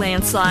Lucky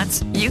Land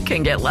Slots, you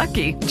can get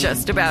lucky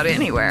just about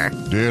anywhere.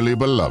 Dearly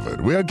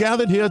beloved, we are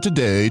gathered here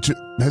today to...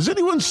 Has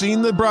anyone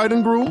seen the bride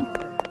and groom?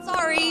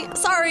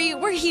 Sorry,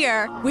 we're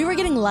here. We were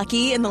getting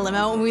lucky in the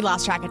limo and we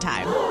lost track of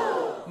time.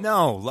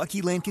 No,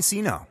 Lucky Land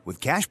Casino, with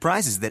cash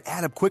prizes that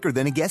add up quicker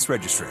than a guest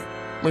registry.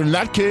 In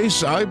that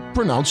case, I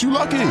pronounce you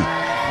lucky.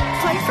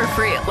 Play for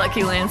free at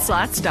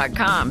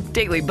LuckyLandSlots.com.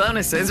 Daily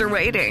bonuses are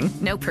waiting.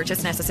 No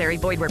purchase necessary.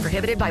 Void where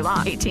prohibited by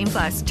law.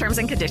 18+. Terms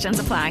and conditions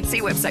apply.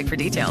 See website for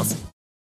details.